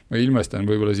ilmestan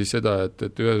võib-olla siis seda,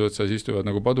 et ühes otsas istuvad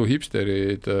nagu padu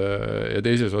hipsterid ja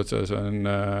teises otsas on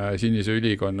sinise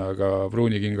ülikonnaga,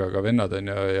 pruunikingaga vennad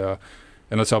ja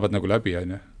nad saavad nagu läbi,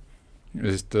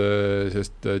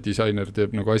 sest disainer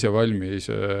teeb nagu asja valmis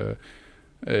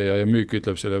ja müük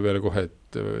ütleb selle peale kohe,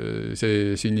 et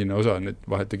see sinine osa on, et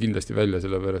vaheta kindlasti välja,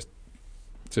 sellepärast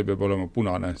see peab olema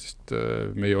punane, sest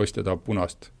meie ostja tahab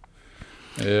punast.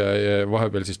 Ja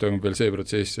vahepeal siis toimub veel see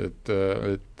protsess, et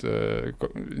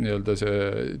nii-öelda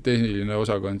see tehniline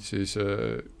osakond siis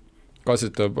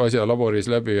katsetab asja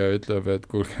laboris läbi ja ütleb, et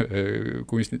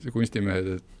kunstimehed,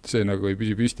 et see nagu ei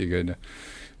püsi püstiga.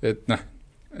 Et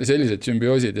sellised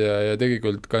sümbioosid ja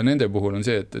tegelikult ka nende puhul on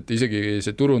see, et isegi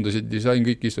see turundus ja disain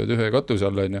kõik istuvad ühe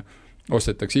katuse alla,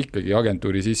 ostetakse ikkagi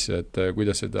agentuuri sisse, et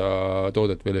kuidas seda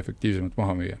toodet veel efektiivsemalt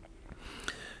maha müüa.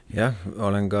 Jah,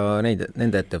 olen ka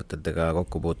nende ettevõtetega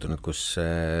kokku puutunud, kus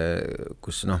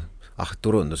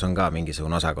turundus on ka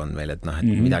mingisugune osakond meil, et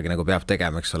midagi nagu peab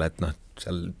tegema, eks ole, et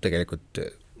seal tegelikult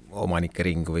omanike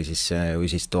ring või siis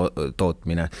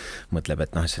tootmine mõtleb,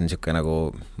 et see on niisugune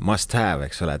nagu must have,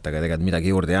 eks ole, et aga tegelikult midagi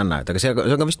juurde ei anna, et aga see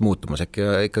on ka vist muutumas,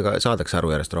 ikka saadakse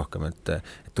aru järjest rohkem, et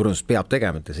turundus peab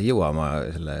tegema, et see ei jõua oma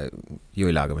selle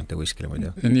jõilaga mitte kuskile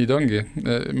muidu. Nii ta ongi.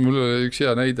 Mul oli üks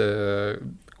hea näide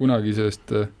kunagisest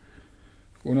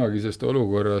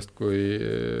olukorrast, kui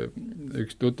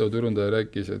üks tuttav turundaja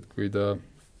rääkis, et kui ta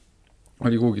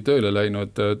oli kuhugi tööle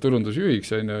läinud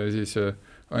turundusjuhiks ja siis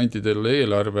anti teile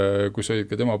eelarve, kus olid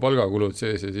ka tema palgakulud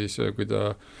sees ja siis kui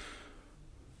ta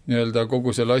nii-öelda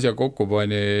kogu selle asja kokku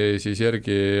pani, siis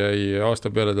järgi jäi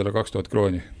aasta peale talle 2000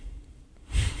 krooni.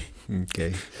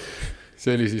 Okay.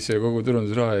 See oli siis kogu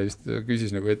turundusraha ja siis ta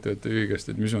küsis nagu ettevõtte juhigast,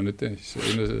 et mis ma nüüd teen, siis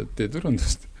tee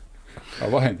turundust, aga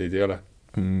vahendeid ei ole.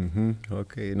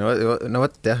 Okay. No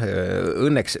võt jah,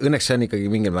 õnneks see on ikkagi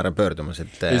mingil määral pöördumas.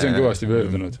 Ei, see on kõvasti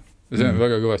pöördunud. See on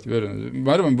väga kõvasti pöördunud.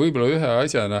 Ma arvan, võib-olla ühe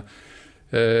asjana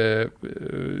see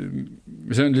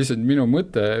on lihtsalt minu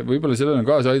mõte, võib-olla sellele on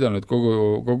kaasa aidanud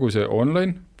kogu see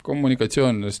online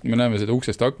kommunikatsioon, sest me näeme seda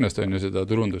uksest aknast on ju seda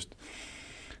turundust.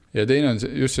 Ja teine on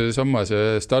just see sama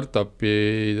see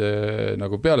startupide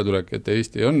nagu pealetulek, et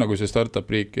Eesti on nagu see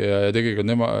startup riik ja tegelikult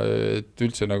et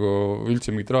üldse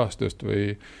mingit rahastust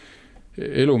või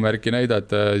elumärki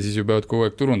näidata, siis ju peavad kogu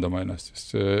aeg turundama ennast,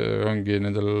 sest see ongi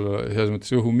nendel heas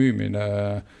mõttes õhu müümine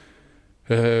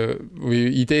või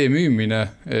idee müümine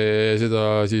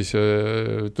seda siis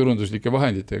turunduslike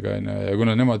vahenditega ja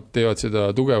kuna nemad teevad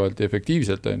seda tugevalt ja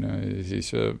efektiivselt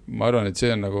siis ma arvan, et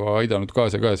see on nagu aidanud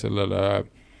kaasa ka sellele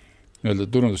nii-öelda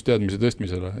turundusteadmise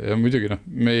tõstmisele ja muidugi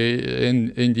meie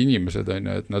endi inimesed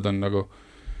et nad on nagu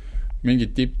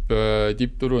mingid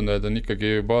tippturundajad on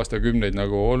ikkagi juba aastakümneid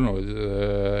nagu olnud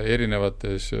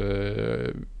erinevates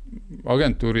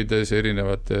agentuurides,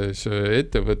 erinevates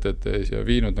ettevõtetes ja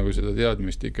viinud nagu seda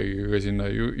teadmist ikkagi ka sinna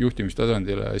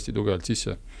juhtimistasandile hästi tugevalt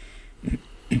sisse.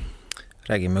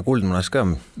 Räägime Kuldmunas ka,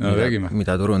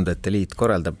 mida Turundajate Liit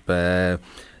korraldab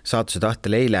saatuse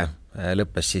tahtel eile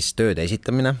lõppes siis tööde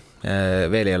esitamine.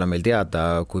 Veel ei ole meil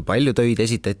teada, kui palju töid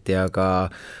esitati, aga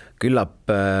küllap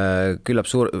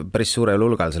päris suurel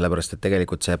hulgal, sellepärast et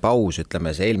tegelikult see paus,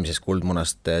 ütleme, see eelmisest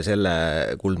kuldmunast selle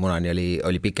kuldmunani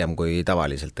oli pikem kui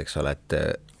tavaliselt, eks ole, et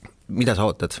mida sa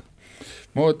ootad?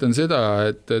 Ma ootan seda,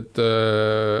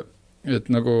 et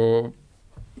nagu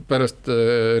pärast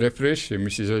refreshi,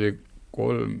 mis siis oli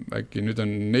 3, äkki nüüd on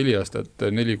 4 aastat,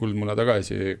 4 kuldmuna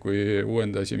tagasi, kui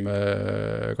uuendasime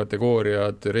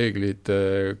kategooriad, reeglid,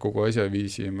 kogu asja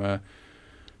viisime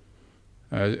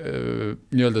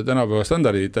nii-öelda tänapäeva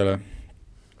standarditele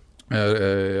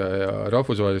ja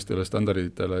rahvusvahelistele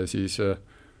standarditele, siis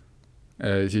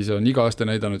on iga aasta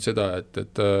näidanud seda, et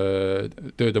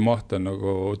tööde maht on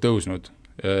nagu tõusnud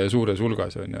suures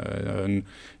hulgas on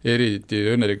eriti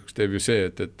õnnelikuks teeb ju see,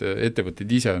 et ettevõtted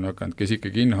ise on hakanud, kes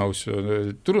ikkagi in-house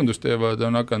turundust teevad,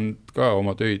 on hakanud ka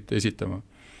oma töid esitama.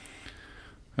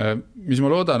 Mis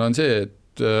ma loodan on see,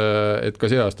 et ka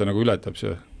see aasta nagu ületab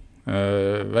see.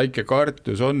 Väike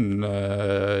kartus on,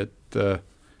 et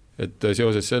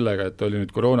seoses sellega, et oli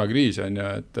nüüd koroonakriis on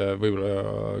et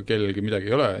võib-olla kellelgi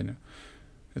midagi ei ole on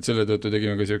et selle tõttu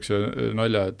tegime ka sellise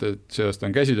nalja, et see aasta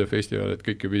on käsitööfestival, et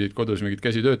kõik ju pidid kodus mingit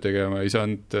käsitööd tegema, ei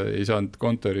saanud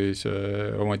kontoris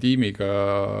oma tiimiga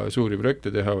suuri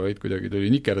projekte teha, vaid kuidagi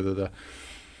tuli nikerdada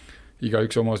iga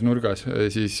üks omas nurgas,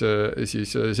 siis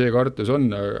see kartus on,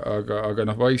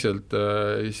 aga vaikselt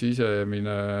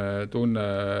sisemine tunne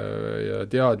ja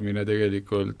teadmine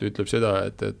tegelikult ütleb seda,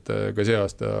 et ka see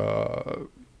aasta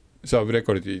saab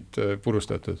rekordid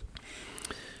purustatud.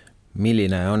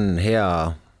 Milline on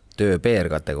hea töö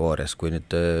PR-kategoorias, kui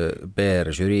nüüd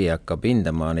PR-žürii hakkab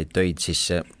hindama neid töid,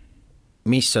 siis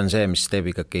mis on see, mis teeb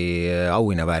ikkagi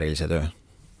auhinnaväärilise töö?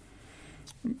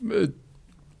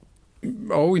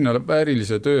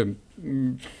 Auhinnaväärilise töö,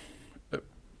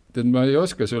 ma ei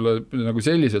oska sulle nagu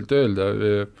selliselt öelda,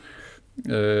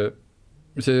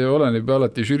 see oleneb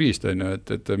alati žüriist,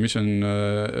 et mis on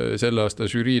selle aasta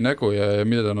žürii nägu ja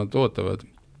mida nad ootavad.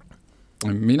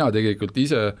 Mina tegelikult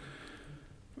ise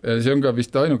see on ka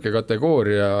vist ainuke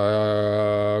kategooria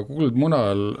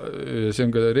kuldmunal, see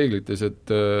on ka reeglites, et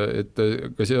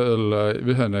ka seal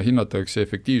ühena hinnatakse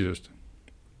efektiivsust.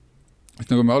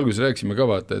 Sest nagu me alguses rääkisime ka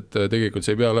vaata, et tegelikult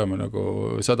see ei pea olema nagu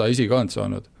 100 esikaant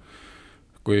saanud.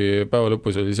 Kui päeva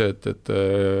lõpus oli see, et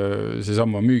see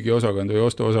sama müügiosakond või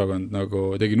ostuosakond nagu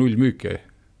tegi 0 müüki.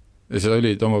 Ja seda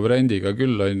olid oma brändiga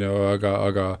küll,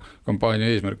 aga kampaania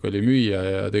eesmärk oli müüa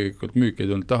ja tegelikult müük ei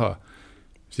tulnud taha.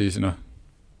 Siis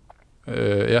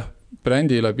jah,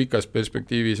 brändile pikas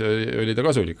perspektiivis oli ta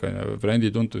kasulik,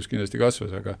 brändi tuntus kindlasti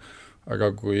kasvas,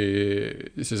 aga kui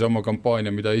see sama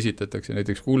kampaania, mida esitatakse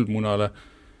näiteks kuldmunale,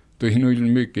 tõi 0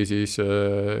 müüki, siis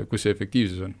kus see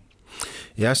efektiivsus on?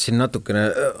 Jah, siin natukene,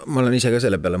 ma olen ise ka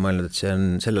selle peale mõelnud, et see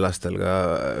on sellel aastal ka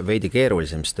veidi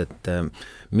keerulisem, sest et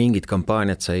mingid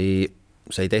kampaaniad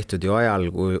sai tehtud ju ajal,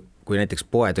 kui näiteks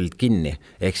poed olid kinni,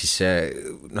 ehk siis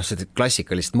seda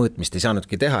klassikalist mõõtmist ei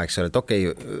saanudki teha, eks ole, et okei,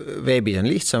 veebis on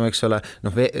lihtsam, eks ole,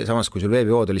 samas kui sul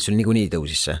veebivood oli, sul niikuinii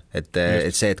tõusis see, et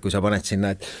see, et kui sa paned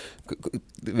sinna, et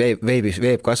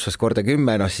veeb kasvas korda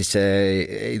 10, siis see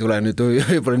ei tule nüüd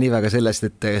võib-olla nii väga sellest,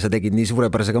 et sa tegid nii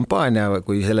suurepärase kampaania,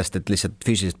 kui sellest, et lihtsalt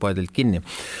füüsilised poed olid kinni.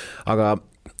 Aga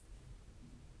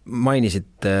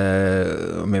mainisid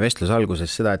meie vestluse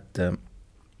alguses seda, et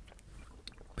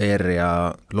PR ja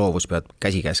loovus peavad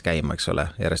käsikäes käima, eks ole,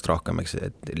 järjest rohkem, eks,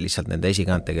 et lihtsalt nende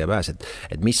esikaantega ei pääse.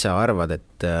 Et mis sa arvad,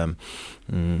 et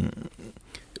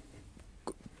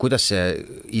kuidas see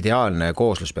ideaalne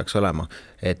kooslus peaks olema,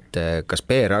 et kas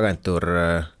PR-agentuur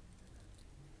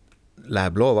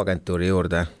läheb loovagentuuri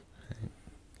juurde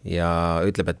ja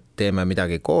ütleb, et teeme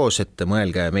midagi koos, et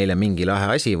mõelge meile mingi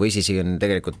lahe asi, või siis on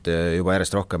tegelikult juba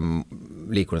järjest rohkem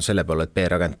liikunud selle poole, et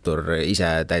PR-agentuur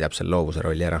ise täidab selle loovuse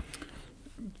rolli ära?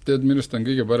 Tead, minust on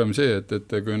kõige parem see, et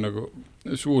kui on nagu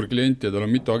suur klient ja tal on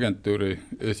mitu agentuuri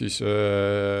ja siis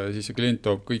see klient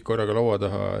toob kõik korraga laua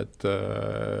taha, et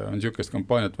on niisugust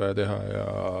kampaaniat vaja teha ja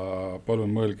palun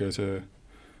mõelge see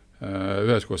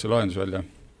üheskoos see lahendus välja.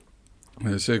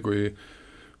 See, kui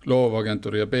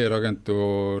loovagentuur ja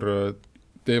PR-agentuur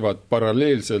teevad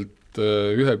paralleelselt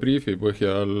ühe briifi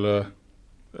põhjal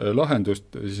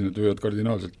lahendust, siis need võivad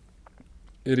kardinaalselt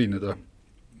erineda.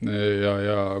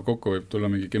 Ja kokku võib tulla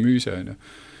mingi kemüüse.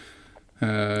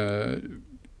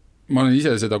 Ma olen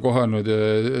ise seda kohanud ja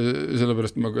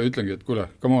sellepärast ma ütlengi, et kuule,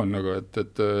 come on, nagu,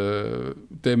 et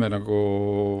teeme nagu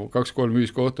 2-3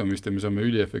 ühiskohtumist ja me saame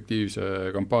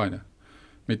üliefektiivse kampaania.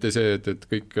 Mitte see, et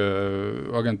kõik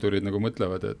agentuurid nagu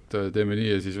mõtlevad, et teeme nii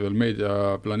ja siis veel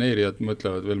meediaplaneerijad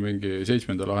mõtlevad veel mingi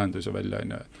 7. lahenduse välja.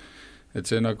 et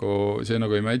see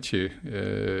nagu ei matchi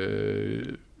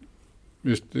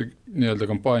just nii-öelda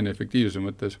kampaania efektiivsuse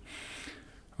mõttes.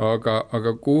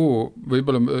 Aga kuhu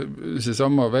võib-olla see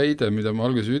sama väide, mida ma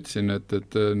alguses ütlesin,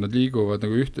 et nad liiguvad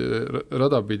nagu ühte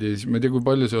radapidi, siis ma ei tea, kui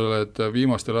palju sa oled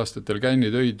viimastel aastatel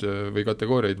kännitöid või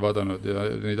kategooriaid vaadanud ja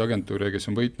neid agentuure, kes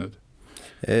on võitnud?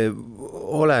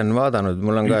 Olen vaadanud,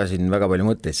 mul on ka siin väga palju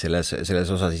mõtteid selles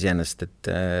osas iseenesest, et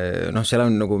seal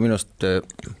on nagu minust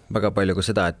väga palju ka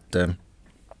seda, et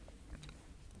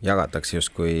jagatakse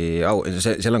justkui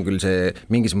seal on küll see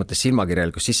mingis mõttes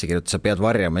silmakirjalikus sisse kirjutada, sa pead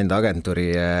varjama enda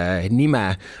agentuuri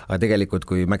nime, aga tegelikult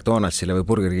kui McDonaldsile või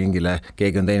Burger Kingile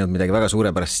keegi on teinud midagi väga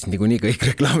suurepärast, siis niikuinii kõik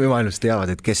reklaamimaailmas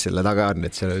teavad, et kes selle taga on,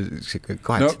 et seal on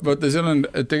kahets. No vaata, seal on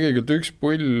tegelikult üks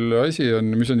pull asi on,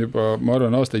 mis on juba, ma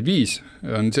arvan, aastaid 5,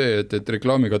 on see, et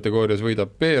reklaamikategoorias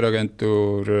võidab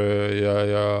PR-agentuur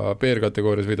ja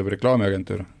PR-kategoorias võidab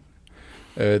reklaamiagentuur.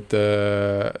 Et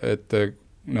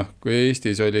kui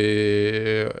Eestis oli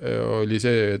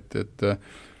see, et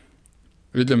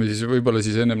ütleme siis võib-olla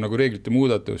siis ennem nagu reeglite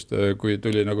muudatust, kui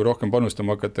tuli nagu rohkem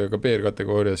panustama hakata ka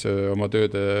PR-kategoorias oma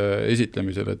tööde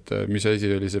esitlemisel, et mis asi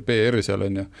oli see PR seal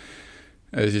on ja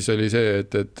siis oli see,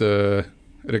 et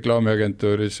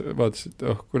reklaamiagentuuris vaatas, et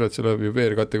kurat, see läheb ju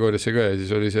PR-kategooriasse ka ja siis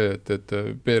oli see, et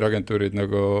PR-agentuurid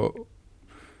nagu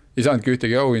ei saanudki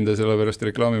ühtegi auhinda, sellepärast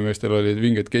reklaamimeestel olid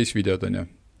vinged case-videod on ju.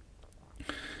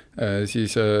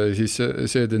 Siis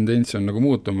see tendents on nagu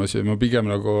muutumas ja ma pigem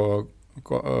nagu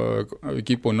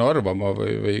kipun arvama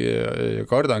või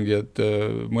kardangi, et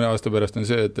mõne aasta pärast on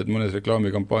see, et mõnes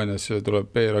reklaamikampaanias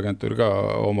tuleb PR-agentuur ka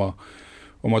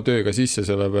oma tööga sisse,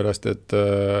 sellepärast et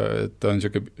ta on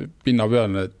niisugune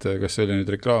pinnapealne, et kas see oli nüüd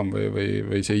reklaam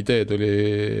või see idee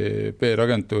tuli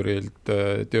PR-agentuurilt,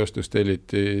 teostust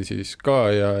telliti siis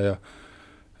ka ja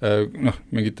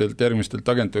mingitelt järgmistelt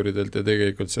agentuuridelt ja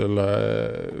tegelikult selle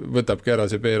võtabki ära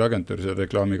see PR-agentuur seal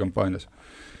reklaamikampaanias.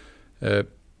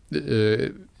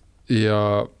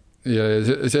 Ja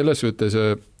selles suhtes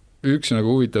üks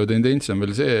nagu huvitav tendents on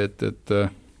veel see, et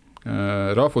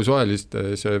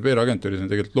rahvusvahelistes PR-agentuuris on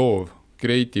tegelikult loov,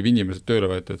 kreatiiv inimesed tööle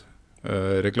võetud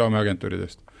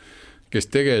reklaamiagentuuridest, kes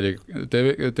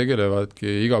tegelevadki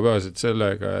igapäevaselt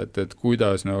sellega, et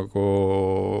kuidas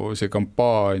nagu see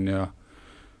kampaania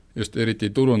just eriti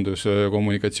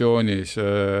turunduskommunikatsioonis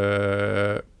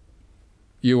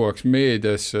jõuaks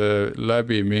meediasse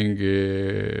läbi mingi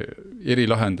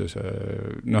erilahenduse,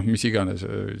 mis iganes,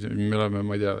 me oleme,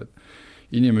 ma ei tea,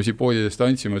 inimesi poodidest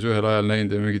tantsimas ühel ajal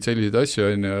näinud ja mingid sellised asju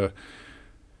on ja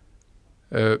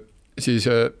siis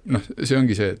see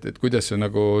ongi see, et kuidas sa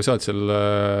nagu saad selle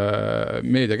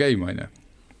meedia käima, on ju.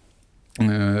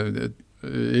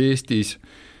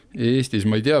 Eestis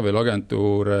ma ei tea veel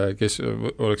agentuure, kes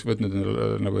oleks võtnud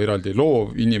nagu eraldi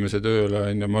loov inimese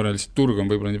tööle, ja ma arvan, lihtsalt turg on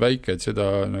võib-olla nii väike, et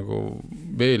seda nagu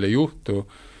veel ei juhtu.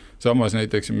 Samas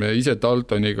näiteks me ise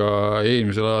Daltoniga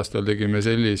eelmisel aastal tegime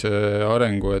sellise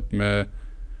arengu, et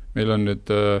meil on nüüd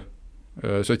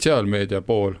sotsiaalmeedia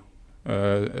pool,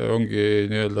 ongi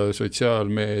nii-öelda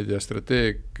sotsiaalmeedia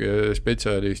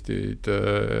strateegiaspetsialistid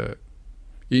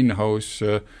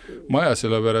in-house maja,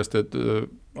 sellepärast, et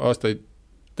aastaid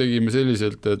tegime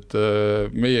selliselt, et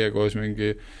meie koos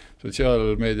mingi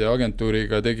sotsiaalmeedia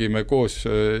agentuuriga tegime koos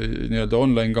nii-öelda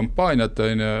online kampaaniat,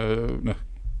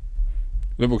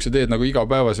 lõpuks sa teed nagu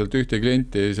igapäevaselt ühte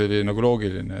klienti, see oli nagu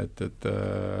loogiline,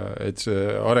 et see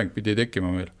areng pidi tekkima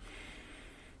meil.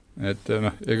 Et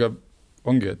ega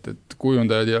ongi, et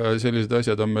kujundajad ja sellised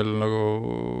asjad on meil nagu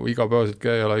igapäevaselt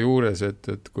käejala juures,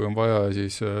 et kui on vaja,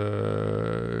 siis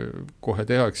kohe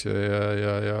tehakse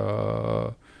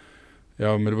ja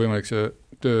on meil võimalik see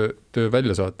töö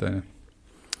välja saata.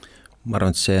 Ma arvan,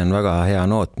 et see on väga hea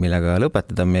noot, millega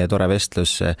lõpetada meie tore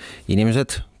vestlus. Inimesed,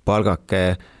 palgake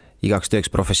igaks tööks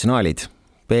professionaalid,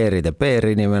 PR-ide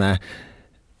PR-inimene,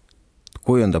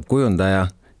 kujundab kujundaja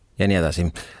ja nii edasi.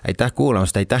 Aitäh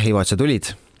kuulamast, aitäh Ivo, et sa tulid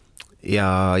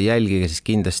ja jälgige siis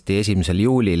kindlasti 1.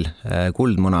 juulil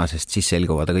Kuldmuna, sest siis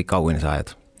selguvad kõik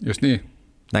auhinnasaajad. Just nii.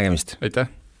 Nägemist. Aitäh.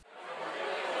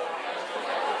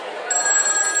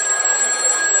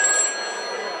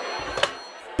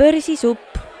 Börsisupp